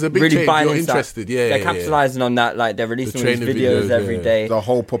 There's a big really change. You're interested, they're capitalising on that. Like they're releasing these videos every day. The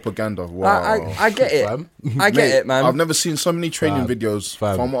whole propaganda. Wow. I get it. I get it, man. I've never seen so many training videos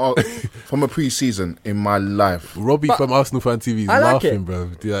from a pre-season in my life. Robbie from Arsenal Fan TV is laughing, bro.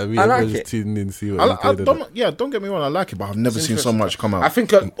 Do you know what I mean? I like Everyone's it. just tuning in, see what he's doing. Don't get me wrong, I like it, but I've never seen so much come out. I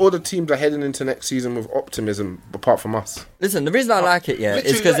think all the teams are heading into next season with optimism, apart from us. Listen, the reason I like it,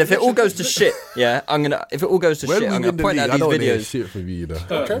 is because if it all goes to shit, I'm gonna point out these videos. Shit for me, you know.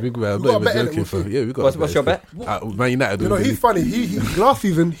 Okay. Big man, I'm not even joking. For we got. What's your bet? Man United. You know, he's funny. He last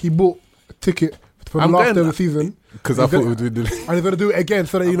season he bought a ticket for the last day of the season because I thought we would do it, and he's gonna do it again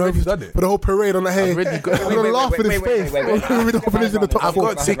so that you know for the whole parade on the hay. I'm gonna laugh in his face. I've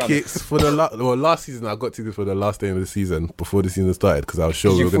got tickets for the last season. I got tickets for the last day of the season before the season started because I was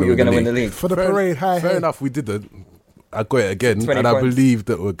sure we were going to win the league for the parade. Fair enough, we didn't. I got it again, and I believe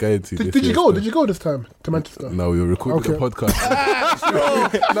that we're going to. Did you go? Did you go this time to Manchester? No, we were recording the podcast.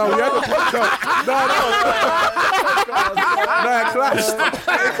 No, we had a podcast. No, it clashed.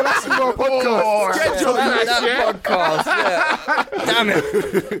 It clashed with our podcast. Schedule that podcast. Yeah. Damn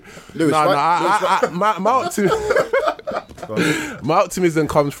it, Lewis. My optimism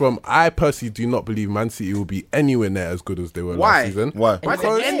comes from I personally do not believe Man City will be anywhere near as good as they were last season. Why?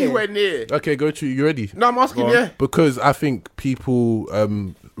 Because anywhere near. Okay, go to you ready? No, I'm asking you. Because I think people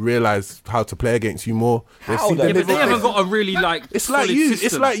realise how to play against you more. But they haven't got a really It's like you. System.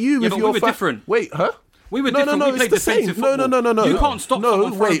 It's like you. Yeah, but we were different. Wait, huh? We were different. We played defensive football. No. You can't stop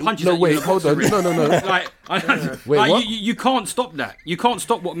someone throwing punches at you. Hold on. No. Wait, you can't stop that. You can't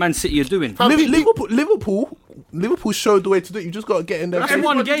stop what Man City are doing. Liverpool showed the way to do it. You just got to get in there. That's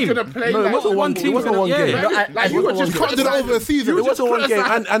one game. No, it wasn't one game. It wasn't one game. You were just criticising over a season. It wasn't one game.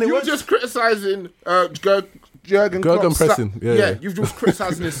 And you were just criticising Jurgen Klopp's pressing. Yeah, you've just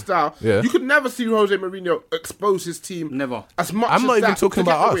criticising his style. Yeah. You could never see Jose Mourinho expose his team. Never. As much. I'm not even talking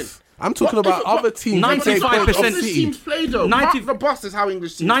about us. I'm talking about other teams. 95% English teams play though. 90 the bus is how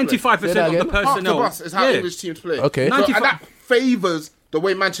English teams play. 95% of the personnel. Half the bus is how English teams play. Okay. So, and that favours the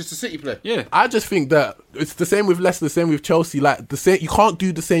way Manchester City play. Yeah. I just think that it's the same with Leicester, the same with Chelsea. Like the same, you can't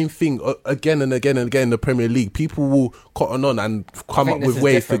do the same thing again and again and again in the Premier League. People will cotton on and come up with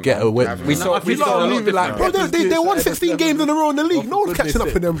ways to get away. We saw they won 16 games in a row in the league. No one's catching up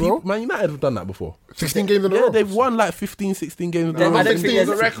to them, bro. Man United have done that before. 16 games in a row. Yeah, they've won like 15, 16 games in a row. I don't think it's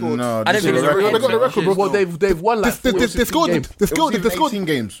a record. No, I don't think it's a record. They got the record, bro. Well, they've won like 14 games. They scored 18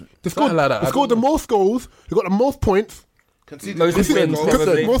 games. They scored the most goals. They got the most points. Most wins,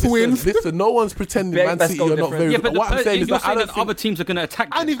 probably. Most wins. Listen, no one's pretending Man City are not very. Yeah, but what I'm saying is you're that saying that other teams are going to attack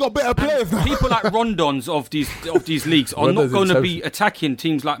them. And he's got better players now. People like Rondons of these leagues are not going to be attacking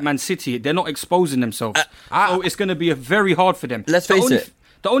teams like Man City. They're not exposing themselves. So it's going to be very hard for them. Let's face it.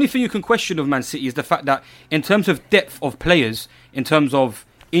 The only thing you can question of Man City is the fact that in terms of depth of players, in terms of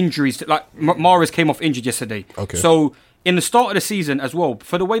injuries, like Mahrez came off injured yesterday. Okay. So in the start of the season as well,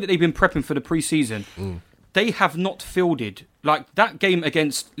 for the way that they've been prepping for the pre-season, they have not fielded, like that game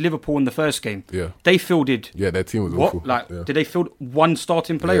against Liverpool in the first game. Yeah. They fielded. Yeah, their team was what? awful. Like, yeah. did they field one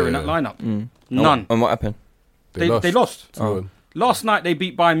starting player in that lineup? None. And what happened? They lost. Last night they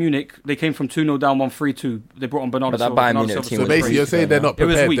beat Bayern Munich. They came from 2-0 down, 1-3-2. They brought on Bernardo Silva. Bayern Munich team so basically, you're saying they're not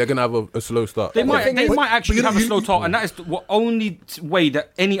prepared. They're going to have a slow start. They might actually have a slow start, and that is the only way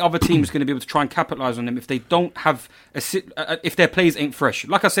that any other team is going to be able to try and capitalise on them if they don't have if their players ain't fresh.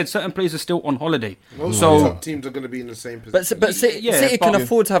 Like I said, certain players are still on holiday. So top teams are going to be in the same position. But City can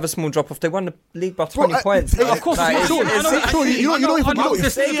afford to have a small drop off. They won the league by 20 points. Of course, you don't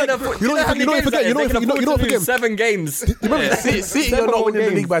forget 7 games. City are not winning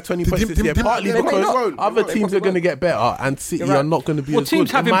the league by 20 points this year, partly because other teams are going to get better and City are not going to be as good.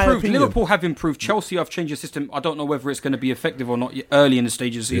 Teams have improved. Liverpool have improved. Chelsea have changed the system. I don't know whether it's going to be effective or not early in the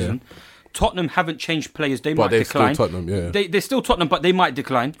stage of the season. Tottenham haven't changed players. They might decline. Still Tottenham, yeah. They're still Tottenham, but they might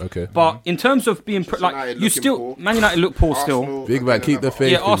decline. Okay. But in terms of being Man United look poor still. Big man, keep the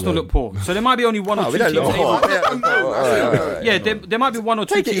faith. Yeah, Arsenal look poor. So there might be only one or two teams. Yeah, there might be one or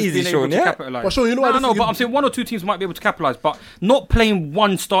two teams being able to capitalise. No, but I'm saying one or two teams might be able to capitalise. But not playing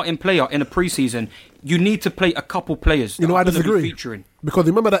one starting player in a pre-season, you need to play a couple players. You know, I disagree. Because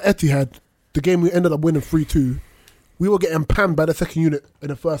remember that Etihad, the game we ended up winning 3-2, we were getting panned by the second unit in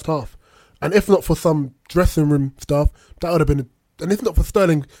the first half. And if not for some dressing room stuff, that would have been... And if not for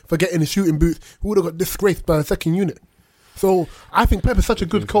Sterling for getting his shooting boots, we would have got disgraced by the second unit. So I think Pep is such a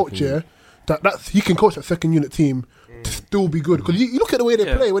good coach, that he can coach that second unit team to still be good. Because you look at the way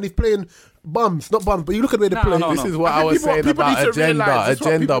they play when he's playing not bums, but you look at the way they play. This is what I was saying about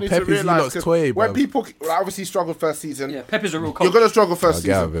agenda. Pep is not toy, when people obviously struggled first season. Yeah, Pep is a real coach. You're going to struggle first I'll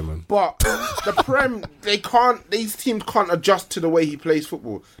season. get him, but the Prem, these teams can't adjust to the way he plays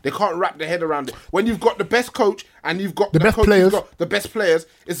football. They can't wrap their head around it. When you've got the best coach and you've got the best players, the best players,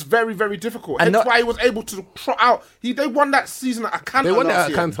 it's very, very difficult. And that's why he was able to trot out. They won that season at Akanto. They won it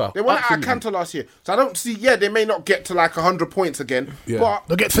at Akanto. They won it at Akanto last year. So I don't see. Yeah, they may not get to like 100 points again, but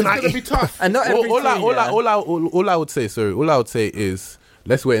they'll get to 90. It's going to be tough. And not every all I would say is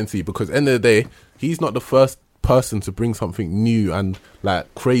let's wait and see, because end of the day, he's not the first person to bring something new and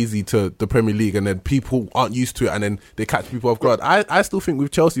like crazy to the Premier League, and then people aren't used to it, and then they catch people off guard. I still think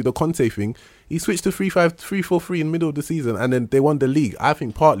with Chelsea, the Conte thing, he switched to 3-5-3-4-3 in the middle of the season, and then they won the league. I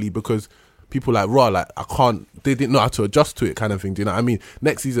think partly because people they didn't know how to adjust to it, kind of thing. Do you know what I mean?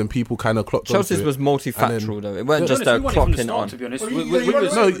 Next season, people kind of clocked on. Chelsea's was multifactorial though. It weren't just clocking on. To be honest,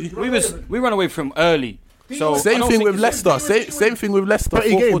 we ran away from early. So same thing with Leicester. Same thing with Leicester. 30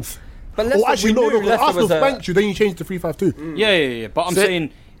 games. But Leicester, actually, no. Arsenal spanked you, then you changed to 3-5-2. Yeah. But I'm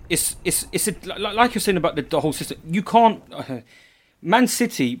saying it's like you're saying about the whole system. You can't. Man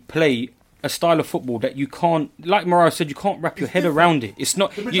City play a style of football that you can't, like Mariah said, you can't wrap your head around it. It's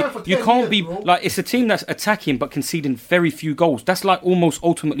not, you can't be, like, it's a team that's attacking but conceding very few goals. That's like almost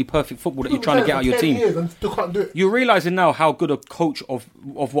ultimately perfect football that you're trying to get out of your team. You're realising now how good a coach of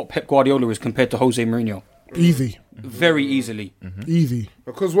what Pep Guardiola is compared to Jose Mourinho. Easy. Very easily. Easy.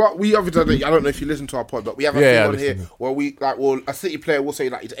 Because what we obviously, I don't know if you listen to our pod, but we have a thing on here where a City player will say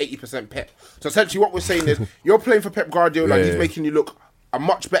like he's 80% Pep. So essentially what we're saying is, you're playing for Pep Guardiola, he's making you look a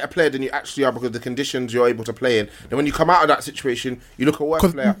much better player than you actually are because of the conditions you're able to play in. Then when you come out of that situation, you look a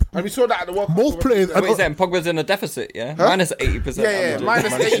worse player. And we saw that at the World Cup. Most players... What are you saying? Pogba's in a deficit, yeah? Huh? Minus 80%. Yeah,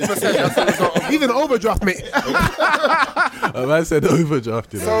 minus 80%. That's the result of... He's an overdraft, mate. A man said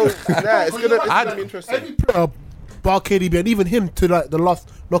overdraft. So, yeah, it's going to be interesting. Every player, bar KDB, and even him to like the last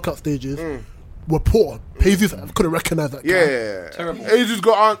knockout stages... were poor. Jesus couldn't recognise that. Yeah. Terrible. He's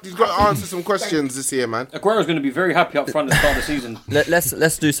got to answer some questions this year, man. Aguero's going to be very happy up front at the start of the season.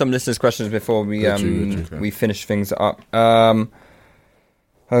 Let's do some listeners' questions before we we finish things up.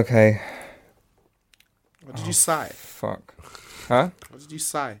 Okay. What did you sigh? Fuck. Huh? What did you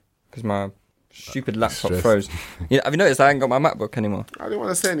sigh? Because my stupid laptop froze. Have you noticed I ain't got my MacBook anymore? I didn't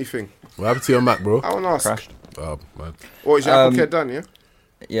want to say anything. What happened to your Mac, bro? I want to ask. Crashed. Oh, man. Or is your Apple Care done, yeah?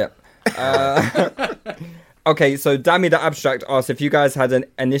 Yeah. Okay, so Dammy the Abstract asked if you guys had an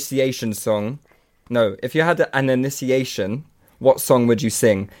initiation song. No, if you had an initiation, what song would you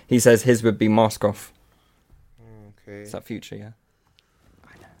sing? He says his would be Mask Off. Okay. Is that Future, yeah?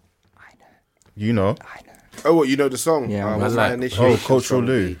 I know. You know. I know. Oh, what, you know the song? Yeah. What's my initiation Cultural song?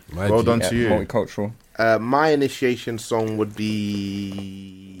 Lou. Well done to you. Multicultural. My initiation song would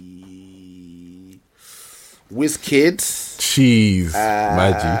be WizKid. Cheese.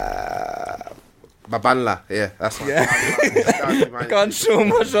 Magic. Babanla, yeah, that's right. Yeah. I can't show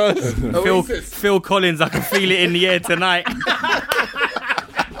my shows. Phil Collins, I can feel it in the air tonight.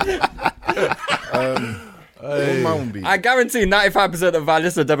 I guarantee 95% of our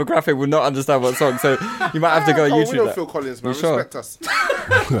listener demographic will not understand what song, so you might have to go on YouTube. We know Phil Collins, man. Respect us.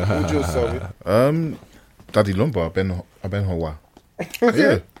 Daddy Lumba, Ben Hawa.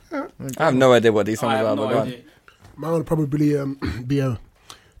 Yeah. I have no idea what these songs are. No idea. Mine would probably be do you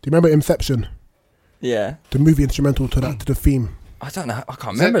remember Inception? Yeah. The movie instrumental to the theme. I don't know. I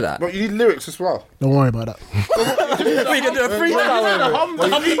can't remember that. But you need lyrics as well. Don't worry about that. We can do a freestyle.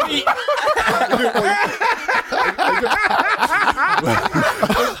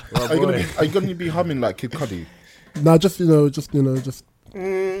 Are you gonna be humming like Kid Cudi? Nah, just. You know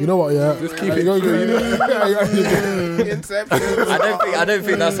what? Yeah, just keep it going. Inception. I don't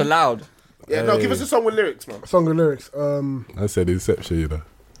think that's allowed. Yeah, no. Give us a song with lyrics, man. Song and lyrics. I said Inception, you know.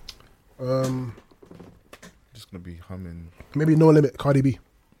 Just gonna be humming. Maybe No Limit, Cardi B.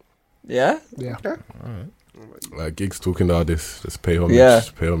 Yeah. Yeah. Alright. Like Giggs talking about this, just pay homage. Yeah.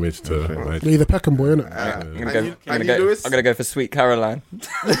 Pay homage to. Magic. He's a Peckham boy, isn't it? I'm gonna go for Sweet Caroline.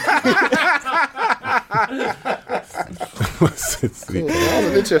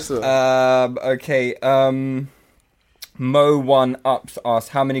 Interesting. Okay. Mo1Ups asks,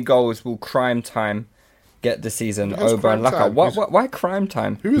 how many goals will Crime Time get this season? Ober and Laka. Why Crime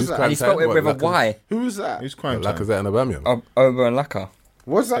Time? Who is that? He spelled it with a Y. Who is that? Who's Crime Time? Lacazette and Aubameyang. Ober and Laka.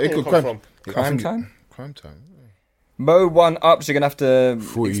 Where's that name come from? Crime Time? Crime Time. Mo1Ups, you're gonna have to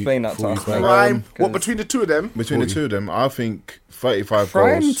explain that to us. Crime. What, between the two of them? Between 40. The two of them, I think 35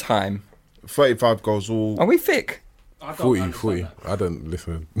 Crime goals. Time. 35 goals all. Are we thick? 40. I don't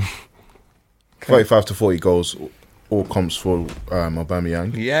listen. 35 to 40 goals, all comps for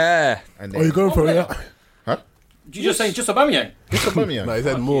Aubameyang. Yeah. And Are you going for it? Yeah. Huh? You just saying just Aubameyang? Just Aubameyang. No, he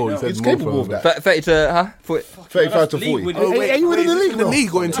said more. He said He's more capable of for that. 30 to 40. 35 to 40. Are you winning the league? in the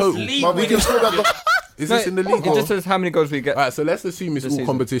league or in total? But we can score that. Is this in the league? It just says how many goals we get. Alright, so let's assume it's all season.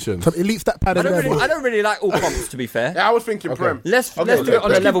 competitions. Some elite stat pad I in don't, there. really, boy. I don't really like all comps, to be fair. Yeah, I was thinking Prem. Let's do it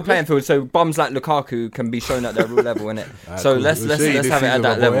on a level playing field, so bums like Lukaku can be shown at their real level, innit? So Cool. let's We'll show you have this it at season,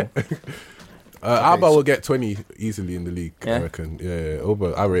 that my level. boy. Alba will get 20 easily in the league, Yeah? I reckon. Yeah.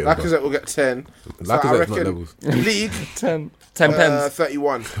 Oba, I rate Oba. Lacazette will get 10. So I Lacazette's not reckon levels. league 10 pens.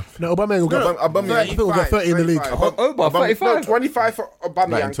 31. No, Aubameyang will get. I think we'll get 30 in the league. Oba, 35. No, 25 for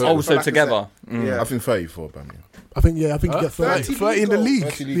Aubameyang. Like, Also for together. Lacazette. Yeah. I think 30 for Aubameyang. I think you get 30. 30 in the league.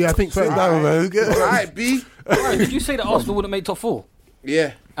 30 Yeah, I think 30. Alright, B. Did you say that Arsenal wouldn't make top 4?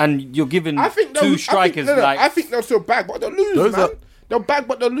 Yeah. And you're giving I think two strikers I think they'll still bag, but they'll lose, Those man. are- They'll bag,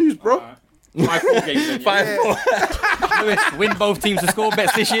 but they'll lose, bro. 5-4 games. Then, yeah. 5-4. Lewis, win both teams to score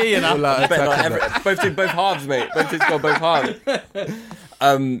bets this year, you know. Both halves, mate. Both teams got both halves.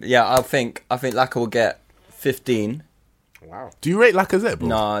 Yeah, I think Laka will get 15. Wow. Do you rate Lacazette, bro?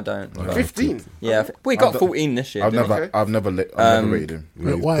 No, I don't. 15. Yeah, we got 14 this year. I've didn't never we? rated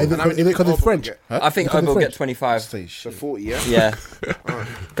him. Why? Is it because it's French? I think Oba will get 25. So 40, yeah? Yeah.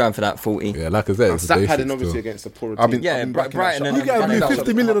 Going for that 40. Yeah, Lacazette is the Sap basics had it obviously still. against the poorer I've team. been, Yeah, I've been backing Brighton that and You get and-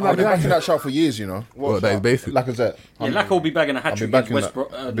 50 million on I've been that backing guy. that shot for years, you know. Well, that is basic. Lacazette. Yeah, Laka will be bagging a hat I've been trick against backing West that.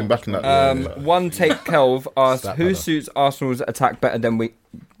 Brom. I've been backing that. One Take Kelv asks, Stat who padder. suits Arsenal's attack better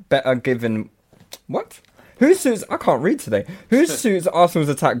given... What? Who suits... I can't read today. Who suits Arsenal's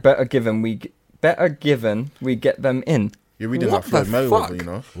attack better given we get them in? You're reading What that Floyd the Mayweather, fuck? you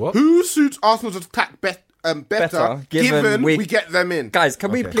know. What? Who suits Arsenal's attack better given we get them in? Guys,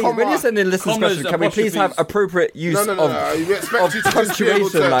 can we please, when you're sending listeners Commas, questions, can we please have apostrophes. appropriate use No. of We expect you to just be able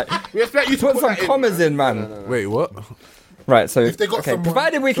punctuation? to. Like, We expect you to put put some that in, commas man. in, man. Wait, what? Right, so If they got okay, someone-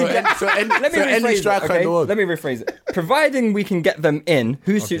 provided we can So get any- so any- let me so any rephrase it, striker in okay? the world. Let me rephrase it. Providing we can get them in,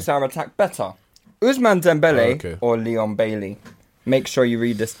 who suits our attack better? Usman Dembele Oh, okay. or Leon Bailey? Make sure you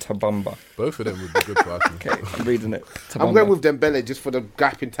read this Tabamba. Both of them would be good for Arsenal. Okay, I'm reading it. Tabamba. I'm going with Dembele just for the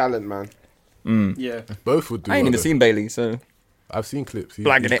gap in talent, man. Yeah. Both would do I ain't well even there. seen Bailey, so I've seen clips.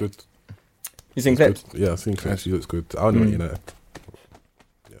 Blagging He's it. good. you seen He's clips? good. Yeah, I've seen clips. He looks good. I don't know United.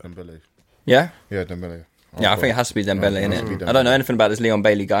 Dembele. Yeah, Yeah, Dembele. yeah. I think it has to be Dembele, has to be innit? I don't know anything about this Leon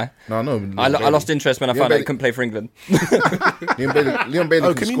Bailey guy. No, I lost interest when I Leon found out he Bailey- couldn't play for England. Leon Bailey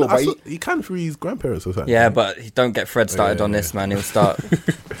Oh, can can he score, not? but he, He can for his grandparents or something. Yeah, but he don't get Fred started Yeah, on yeah. this, man. He'll start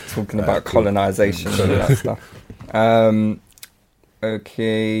talking about colonisation and all that stuff.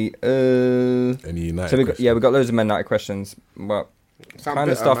 Okay. Any United So we got, questions? we got loads of Man United questions. Well, Sound kind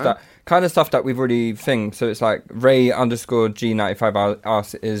of better, stuff man. that we've already thinged. So it's like Ray_G95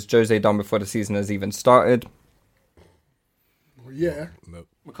 asks, is Jose done before the season has even started? Yeah.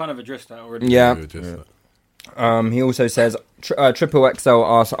 We kind of addressed that already. Yeah. We were just like- He also says, Triple XL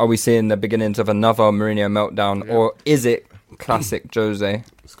asks, are we seeing the beginnings of another Mourinho meltdown, or is it classic Jose?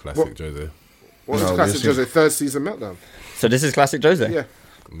 It's classic What? Jose. What's No, classic this is- Jose? Third season meltdown. So this is classic Jose? Yeah.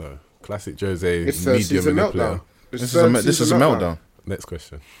 No, classic Jose. It's third Medium season manipulator. meltdown. this is a meltdown. Next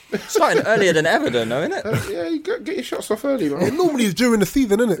question. Starting earlier than ever, though, no, innit? Yeah, you get your shots off early, man. It normally is during the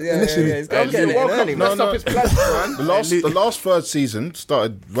season, isn't it? Initially. he's got to get it in early, man. Messed up his plans, man. The last third season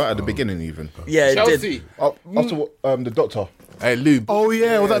started right at the beginning, even. Yeah, it did. Chelsea. After the Doctor. Hey, Lou. Oh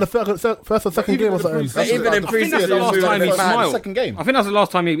yeah, was that the first or second game or something? But even in I think that's pre-season, the last we were time he mad. smiled. Second game. I think that's the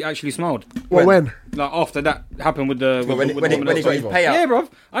last time he actually smiled. Well, when? Like after that happened with the When he got his payout. Yeah, bruv.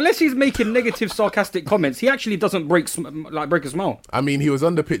 Unless he's making negative, sarcastic comments, he actually doesn't break a smile. I mean, he was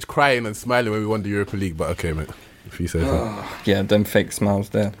on the pitch crying and smiling when we won the Europa League, but okay, mate. If you say so. Yeah, them fake smiles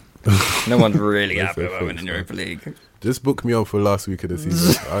there. No one's really That's happy so about fake winning Europa League. Just book me on for last week of the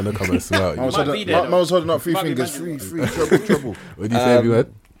season. I'm going to come and smile. I was might be there, holding up three Might be fingers. back. Three, trouble. What did you say,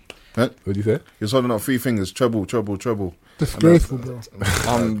 everyone? Huh? What did you say? He was holding up three fingers. Trouble. Disgraceful, bro.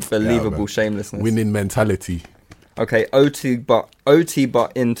 Unbelievable Yeah, man. shamelessness. Winning mentality. Okay, OT but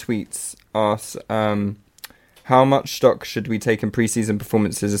in tweets asks, how much stock should we take in pre-season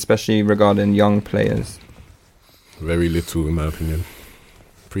performances, especially regarding young players? Very little, in my opinion.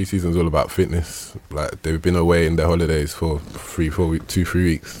 Pre-season's all about fitness. Like, they've been away in their holidays for 2-3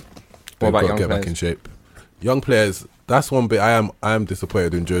 weeks. What They've about got young to get back players? in shape. Young players, that's one bit I am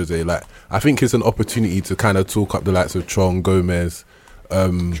disappointed in Jose. Like, I think it's an opportunity to kind of talk up the likes of Chong, Gomez.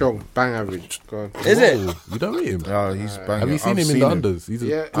 Chong, bang average. Go on. Is it? Whoa, you don't rate him? Yeah, he's banging. Have you seen him in the unders? He's a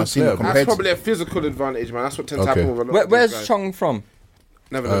Yeah, good I've seen him player. compared That's to- probably a physical advantage, man. That's what tends to Okay. happen with a lot of these Where's guys. Chong from?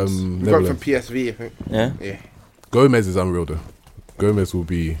 Netherlands. We got him from Netherlands. PSV, I think. Yeah. Yeah. Gomez is unreal though. Gomez will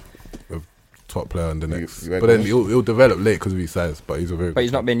be a top player in the next. you But then he'll develop late because of his size. But he's a very. But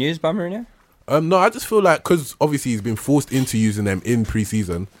he's not being used by Mourinho? No, I just feel like because obviously he's been forced into using them in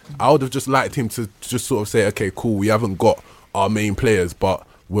pre-season. I would have just liked him to just sort of say, okay, cool, we haven't got our main players, but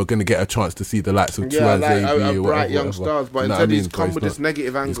we're going to get a chance to see the likes of Tuanzebe or bright young whatever. stars. But You know what I instead mean? he's come But with he's this not.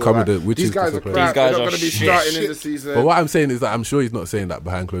 negative angle. He's come with like, it, which these is guys are disappointing. crap. These guys They're not are going to be shit. starting in the season. But what I'm saying is that I'm sure he's not saying that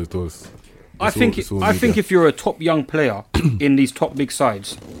behind closed doors. I think if you're a top young player in these top big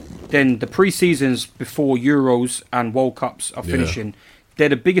sides, then the pre-seasons before Euros and World Cups are finishing. They're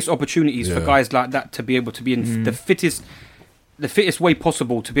the biggest opportunities for guys like that to be able to be in the fittest way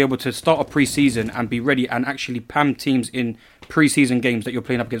possible to be able to start a pre-season and be ready and actually pam teams in pre-season games that you're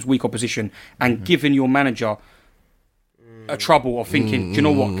playing up against weak opposition and giving your manager a trouble of thinking, do you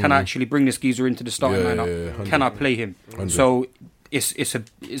know what, can I actually bring this geezer into the starting lineup? Can I play him? 100. So it's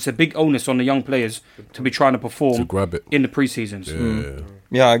a big onus on the young players to be trying to perform To grab it. in the pre-seasons.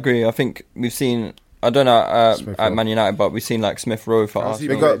 Yeah, I agree. I think we've seen, I don't know at Man United, but we've seen like Smith Rowe for How's he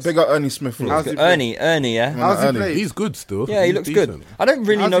Arsenal. Big up Ernie Smith. How's he play? Ernie, yeah. How's he Ernie. played? He's good still. Yeah, he He's looks decent. good. I don't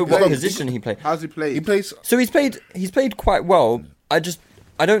really How's know he what played? position he played. How's he played? He plays. So he's played quite well. I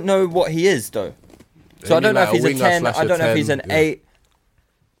don't know what he is though. So I don't know if he's a 10. I don't know if he's an 8.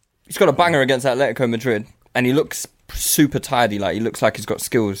 He's got a banger against Atletico Madrid, and he looks super tidy. Like he looks like he's got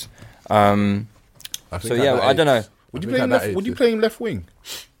skills. I think So at yeah, that I don't know. age- Would I you think play at him that left? age, Would you yeah. play him left wing?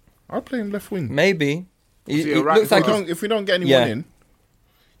 I'd play him left wing. Maybe Is he he a right looks like winger? If we don't get anyone in,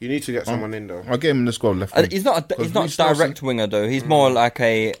 You need to get someone in though. I'll get him in the squad left wing. he's not a direct winger though. He's more like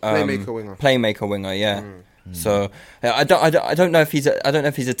a Playmaker winger. Yeah. So I don't know if he's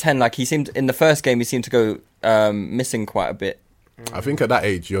a 10. Like he seemed in the first game, he seemed to go missing quite a bit. I think at that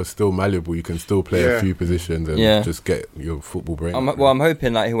age you're still malleable. You can still play a few positions and just get your football brain. I'm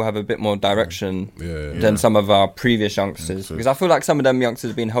hoping that he'll have a bit more direction than some of our previous youngsters, because I feel like some of them youngsters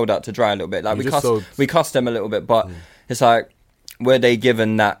have been held out to dry a little bit. Like we cussed them a little bit, but it's like, were they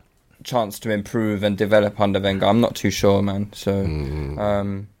given that chance to improve and develop under Wenger? I'm not too sure, man. So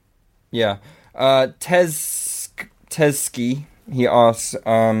Tezski, he asks,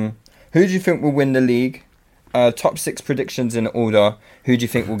 who do you think will win the league? Top 6 predictions in order. Who do you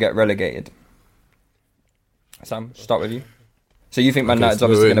think will get relegated? Sam, start with you. So you think Man United's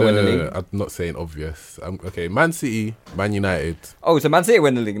obviously going to win the league? I'm not saying obvious. Okay, Man City, Man United. Oh, so Man City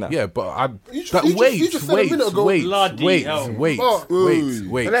win the league now? Yeah, but You just said a minute ago. wait. Let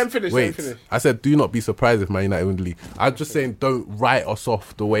him finish. I said, do not be surprised if Man United win the league. I'm just saying, don't write us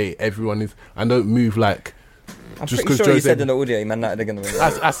off the way everyone is, and don't move like. I'm just pretty sure Joe you said in the audio Man United are going to win the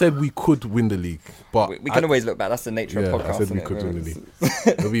league. I said we could win the league, but we can always look back. That's the nature of podcasts. I said we isn't could it? win the league.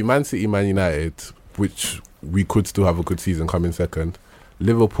 It'll be Man City, Man United, which we could still have a good season coming second.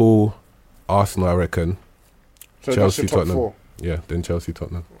 Liverpool, Arsenal, I reckon. So Chelsea, that's your top Tottenham. 4. Yeah, then Chelsea,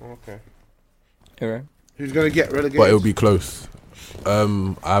 Tottenham. Okay. Alright. Who's going to get relegated? But it'll be close.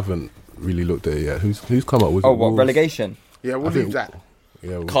 I haven't really looked at it yet. Who's come up with? Oh, what, relegation? Yeah, we'll leave that.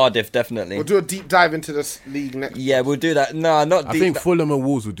 Yeah, Cardiff, definitely. We'll do a deep dive into this league next. Yeah, we'll do that. No, not I deep. think Fulham and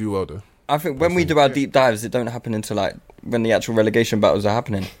Wolves will do well though. I think when we do our deep dives, it don't happen until like when the actual relegation battles are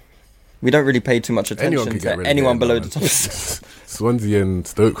happening. We don't really pay too much attention to anyone below the top. Swansea and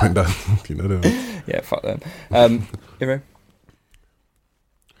Stoke went down. You know them. Yeah, fuck them. Hero?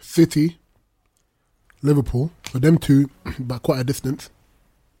 City, Liverpool, for them two, by quite a distance.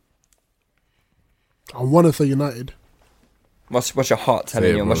 I want to say United. What's your heart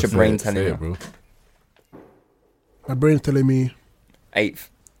telling you, and what's your brain telling you? Bro. My brain's telling me 8th.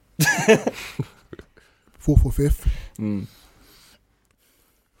 4th or 5th.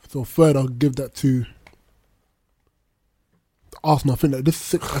 So third, I'll give that to Arsenal. I think that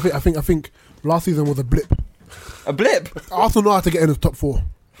this 6th. I think last season was a blip. A blip? Arsenal know how to get in the top 4.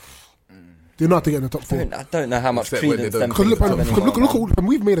 They know how to get in the top 4. I don't know how much Except when credence they them don't. things have Look, anymore, man.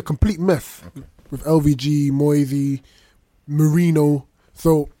 we've made a complete mess with LVG, Moisey, Marino.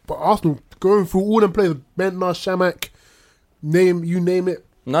 So, but Arsenal going through all them players, Bentner, Shamak, you name it.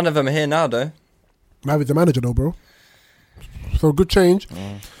 None of them are here now, though. Mavi's the manager, though, bro. So good change.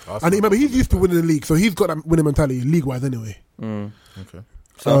 And remember, he's used to winning the league, so he's got that winning mentality league-wise anyway. Okay.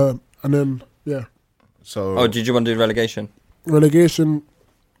 So, and then yeah. So. Oh, did you want to do relegation? Relegation?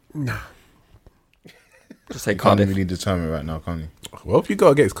 Nah. Just say You can't Cardiff. really determine right now, can you? Well, if you go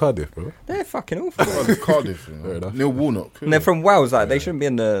against Cardiff, bro. They're fucking awful. Cardiff. Fair enough. Neil Warnock. And they're from Wales, like they shouldn't be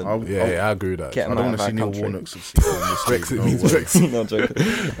in the. Yeah, I agree with that. Get I them don't out want of to see our Neil country. Warnock succeed in this league, Brexit no means way. Brexit. No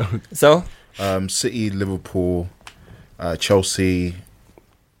joking. So, City, Liverpool, Chelsea,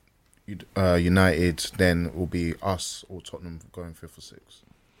 United, then will be us or Tottenham going 5th or 6th.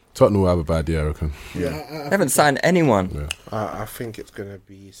 Tottenham will have a bad year, I reckon. They haven't signed anyone. I think it's going to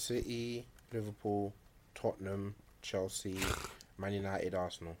be City, Liverpool, Tottenham, Chelsea, Man United,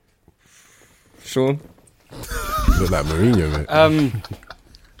 Arsenal. Sean? Look like Mourinho, mate.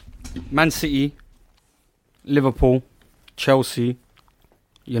 Man City, Liverpool, Chelsea,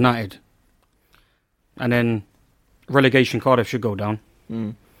 United. And then relegation, Cardiff should go down.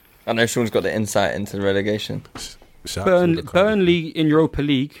 I know Sean's got the insight into the relegation. Burnley in Europa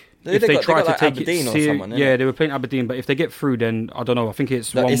League. If they try to take Aberdeen it or someone, yeah, they were playing Aberdeen, but if they get through, then I don't know. I think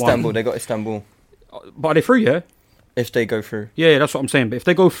it's 1-1. Istanbul, they got Istanbul. But are they through? Yeah. If they go through, yeah, that's what I'm saying. But if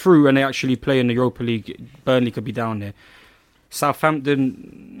they go through and they actually play in the Europa League, Burnley could be down there.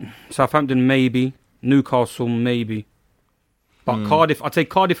 Southampton maybe. Newcastle maybe. But Cardiff, I'd say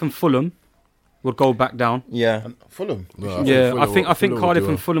Cardiff and Fulham would go back down. Yeah, Fulham. I think Cardiff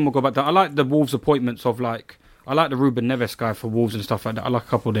and Fulham will go back down. I like the Wolves appointments of I like the Ruben Neves guy for Wolves and stuff like that. I like a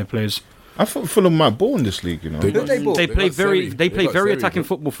couple of their players. I thought Fulham might ball in this league, They play very attacking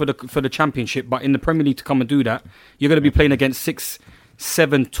football for the Championship, but in the Premier League to come and do that, you're going to be playing against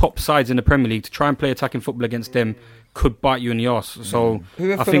 6-7 top sides in the Premier League. To try and play attacking football against them could bite you in the arse. So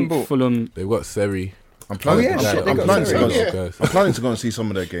I think Fulham. They've got Seri. I'm planning to go and see some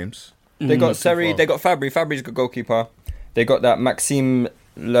of their games. They got Seri, they got Fabry. Fabry's good goalkeeper. They got that Maxime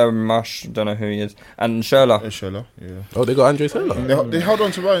Lermache, don't know who he is, and Schürrle. Yeah. Oh, they got Andre Schürrle. They held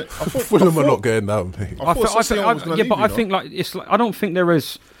on to Ryan. Fulham are not going down, mate. I think it's I don't think there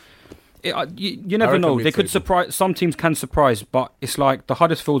is. You never know. They could surprise. Some teams can surprise, but it's like the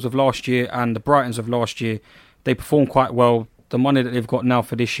Huddersfields of last year and the Brightons of last year. They performed quite well. The money that they've got now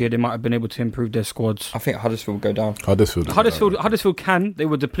for this year, they might have been able to improve their squads. I think Huddersfield will go down. Huddersfield can. They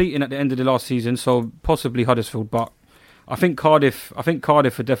were depleting at the end of the last season, so possibly Huddersfield. But I think Cardiff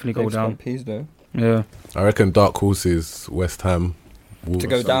would definitely go down. Peas, though. Yeah. I reckon dark horses West Ham to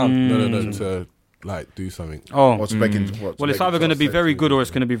go down. No, to do something. Oh, well, it's either going to be very good or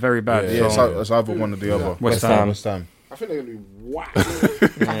it's going to be very bad. It's either one or the other. West Ham. I think they're going to be whack.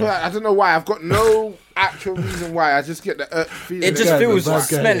 I don't know why. I've got no actual reason why. I just get the feeling. It just feels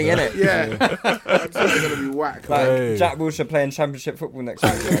smelly, innit? Yeah. I think they're going to be whack. Like Jack Wilshere playing Championship football next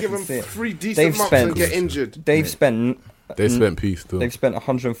year. Give them 3 decent months and get injured. They've spent peace too. They've spent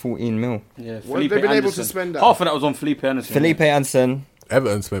 114 mil. Yeah, what have they been able to spend that? Half of that was on Felipe Anderson.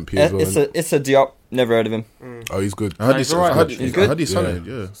 Everton spent peace as well. It's a Diop. Never heard of him. Oh, he's good. He's good. He's solid.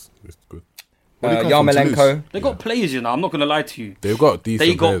 Yeah, it's good. Yarmolenko. They got players, I'm not going to lie to you. They've got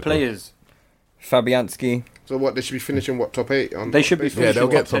decent players. Fabianski. So what? They should be finishing top 8. They should be. Yeah, they'll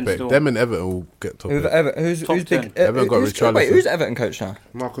get top 8. Them and Everton will get top 8. Who's big? Everton got Richarlison. Wait, who's Everton coach now?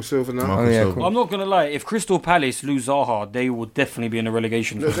 Marco Silva now. Cool. I'm not going to lie. If Crystal Palace lose Zaha, they will definitely be in a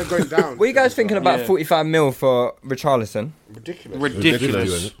relegation. No, they're going down. What are you guys thinking about 45 mil for Richarlison?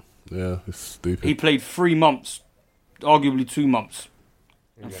 Ridiculous. Yeah, it's stupid. He played 3 months, arguably 2 months,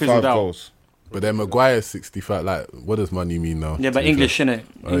 and fizzled 5 out. goals. But then Maguire's 65. Like, what does money mean now? Yeah, but English, innit?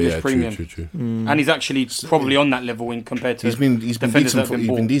 English premium. True. And he's actually probably on that level in compared to. He's been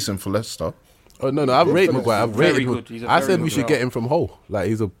decent for Leicester. Oh no, I've rated Maguire. Very good. I said we should get him from Hull.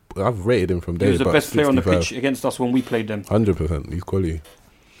 Like I've rated him from there. He was the best player on the pitch against us when we played them. 100%. He's quality.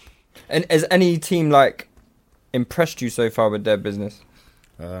 And has any team impressed you so far with their business?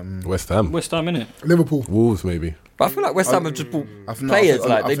 West Ham, innit? Liverpool, Wolves, maybe. But I feel like West Ham have just bought players.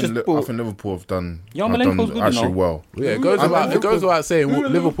 I think Liverpool have done actually well. Yeah, it goes without saying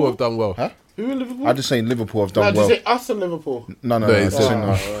Liverpool have done well. Huh? Who in Liverpool? I'm just saying Liverpool have done well. Did you say us and Liverpool? No.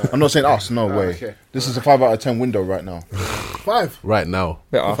 I'm not saying us. No way. Okay. This is a 5 out of 10 window right now. 5 right now.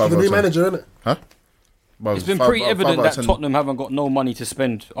 The new manager, innit? Huh? It's been pretty evident that Tottenham haven't got no money to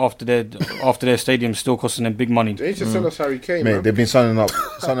spend after their stadium still costing them big money. They just sell us Harry Kane, mate. They've been signing up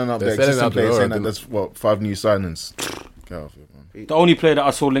their existing players, saying that there's 5 new signings. Get off it, man. The only player that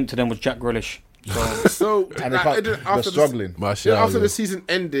I saw linked to them was Jack Grealish. And they're struggling. After the season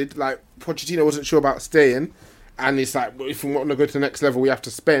ended, Pochettino wasn't sure about staying. And it's like, if we want to go to the next level, we have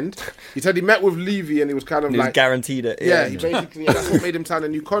to spend. He said he met with Levy and he was kind of guaranteed it. Yeah, he basically, that's what made him sign a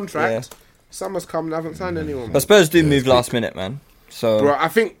new contract. Yeah. Summer's come and haven't signed anyone. But Spurs do move last minute, man. So, bro, I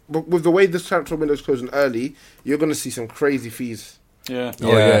think with the way this transfer window's closing early, you're going to see some crazy fees. Yeah.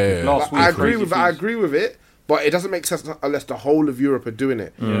 Last week, I agree with it, but it doesn't make sense unless the whole of Europe are doing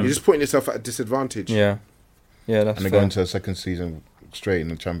it. You're just putting yourself at a disadvantage. Yeah, that's and they're going to a second season straight in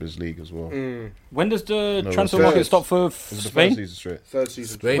the Champions League as well. When does the No, transfer third. market stop for It was the Spain? first season straight. Third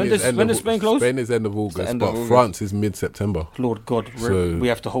season. Spain When is does- end when of- does Spain close? Spain is end of August, end but of August. France is mid-September. Lord God, So we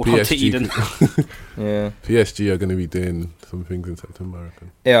have to hold on to PSG Eden. Yeah. PSG are going to be doing some things in September, I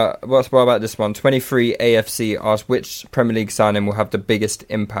reckon. Yeah, what about this one? 23 AFC asks which Premier League signing will have the biggest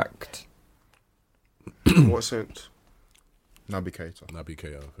impact? What sense? Naby Keita. Naby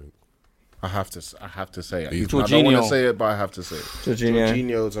Keita, I think. I have to say it. He's- I don't want Jorginho. to say it, but I have to say it. Jorginho.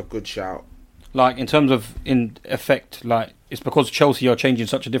 Jorginho's a good shout. Like in terms of in effect, like it's because Chelsea are changing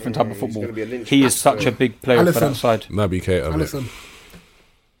such a different type of football. gonna be a linchpin. He is such a big player for Alisson. that side. Naby Keita. mate. Alisson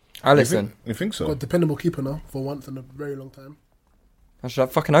Alisson. You think so? got a dependable keeper now for once in a very long time. I should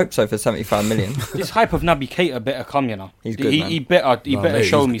fucking hope so for 75 million. This hype of Naby Keita better come, you know. He's good, man. He better Nah, better mate,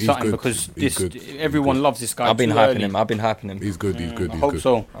 show he's- me he's something good. because He's this good. everyone He's good. loves this guy. I've been too hyping early. him. I've been hyping him. He's good, he's good, I he's hope good.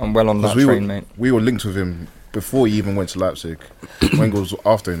 so. I'm well on that Because train, mate. we were linked with him before he even went to Leipzig. Wenger was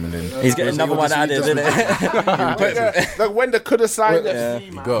after him, and then He's getting another one added, isn't it? Like Wender could have signed Yeah.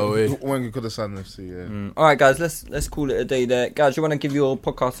 FC, man. Got away. Wenger could have signed FC. Yeah. All right, guys, let's call it a day there. Guys, you want to give your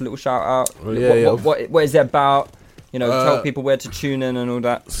podcast a little shout out? Oh, yeah, What is it about? You know, Uh, tell people where to tune in and all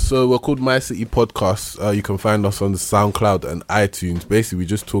that. So we're called My City Podcast. You can find us on the SoundCloud and iTunes. Basically, we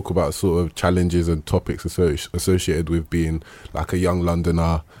just talk about sort of challenges and topics associated with being like a young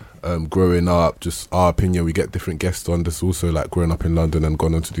Londoner, growing up, just our opinion. We get different guests on that's also like growing up in London and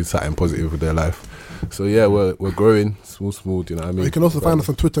gone on to do something positive with their life. So yeah, we're growing, small, you know what I mean? You can also find us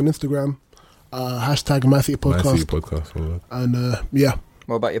on Twitter and Instagram. Hashtag My City My City Podcast. Podcast. all that. And yeah,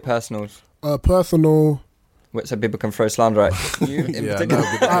 What about your personals? personal. So people can throw slander at you in Yeah, particular.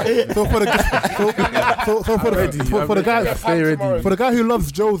 So for the guy who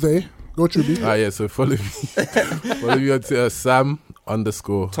loves Jose, go Truby. Yeah, so follow me. Follow me on Twitter, Sam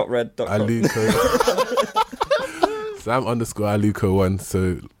 _ Topred.com. Aluko. Sam _ Aluko1.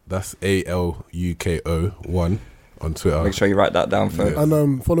 So that's ALUKO 1 on Twitter. Make sure you write that down first.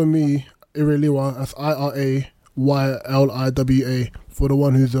 And follow me, Ireliwa. That's IRAYLIWA for the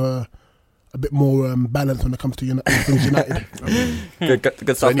one who's a bit more balanced when it comes to things United.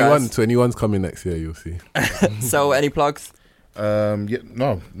 Good stuff, guys. 21's coming next year, you'll see. So, any plugs? Yeah,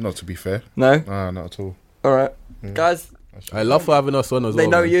 no, not to be fair. No? Not at all. All right. Guys, I love for having us on as they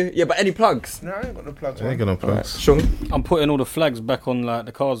well. know man. you. Yeah, but any plugs? No, I ain't got no plugs. I ain't got no plugs. Sean? I'm putting all the flags back on like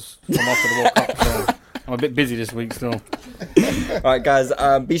the cars from after the World Cup. So I'm a bit busy this week still. All right, guys,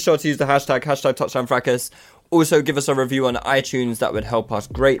 be sure to use the hashtag Touchdown Fracas. Also, give us a review on iTunes. That would help us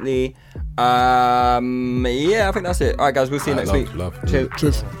greatly. Yeah, I think that's it. All right, guys, we'll see you next week. Love.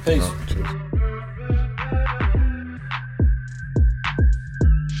 Cheers. Peace.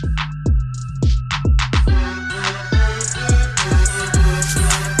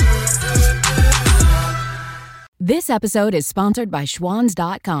 This episode is sponsored by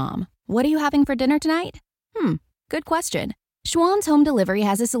Schwans.com. What are you having for dinner tonight? Good question. Schwann's Home Delivery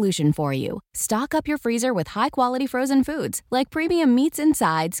has a solution for you. Stock up your freezer with high-quality frozen foods like premium meats and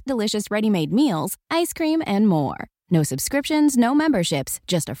sides, delicious ready-made meals, ice cream, and more. No subscriptions, no memberships,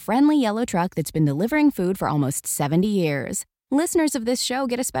 just a friendly yellow truck that's been delivering food for almost 70 years. Listeners of this show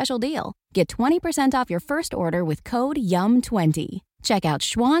get a special deal. Get 20% off your first order with code YUM20. Check out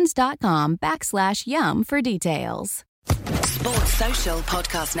schwans.com/YUM for details. Sports Social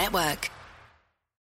Podcast Network.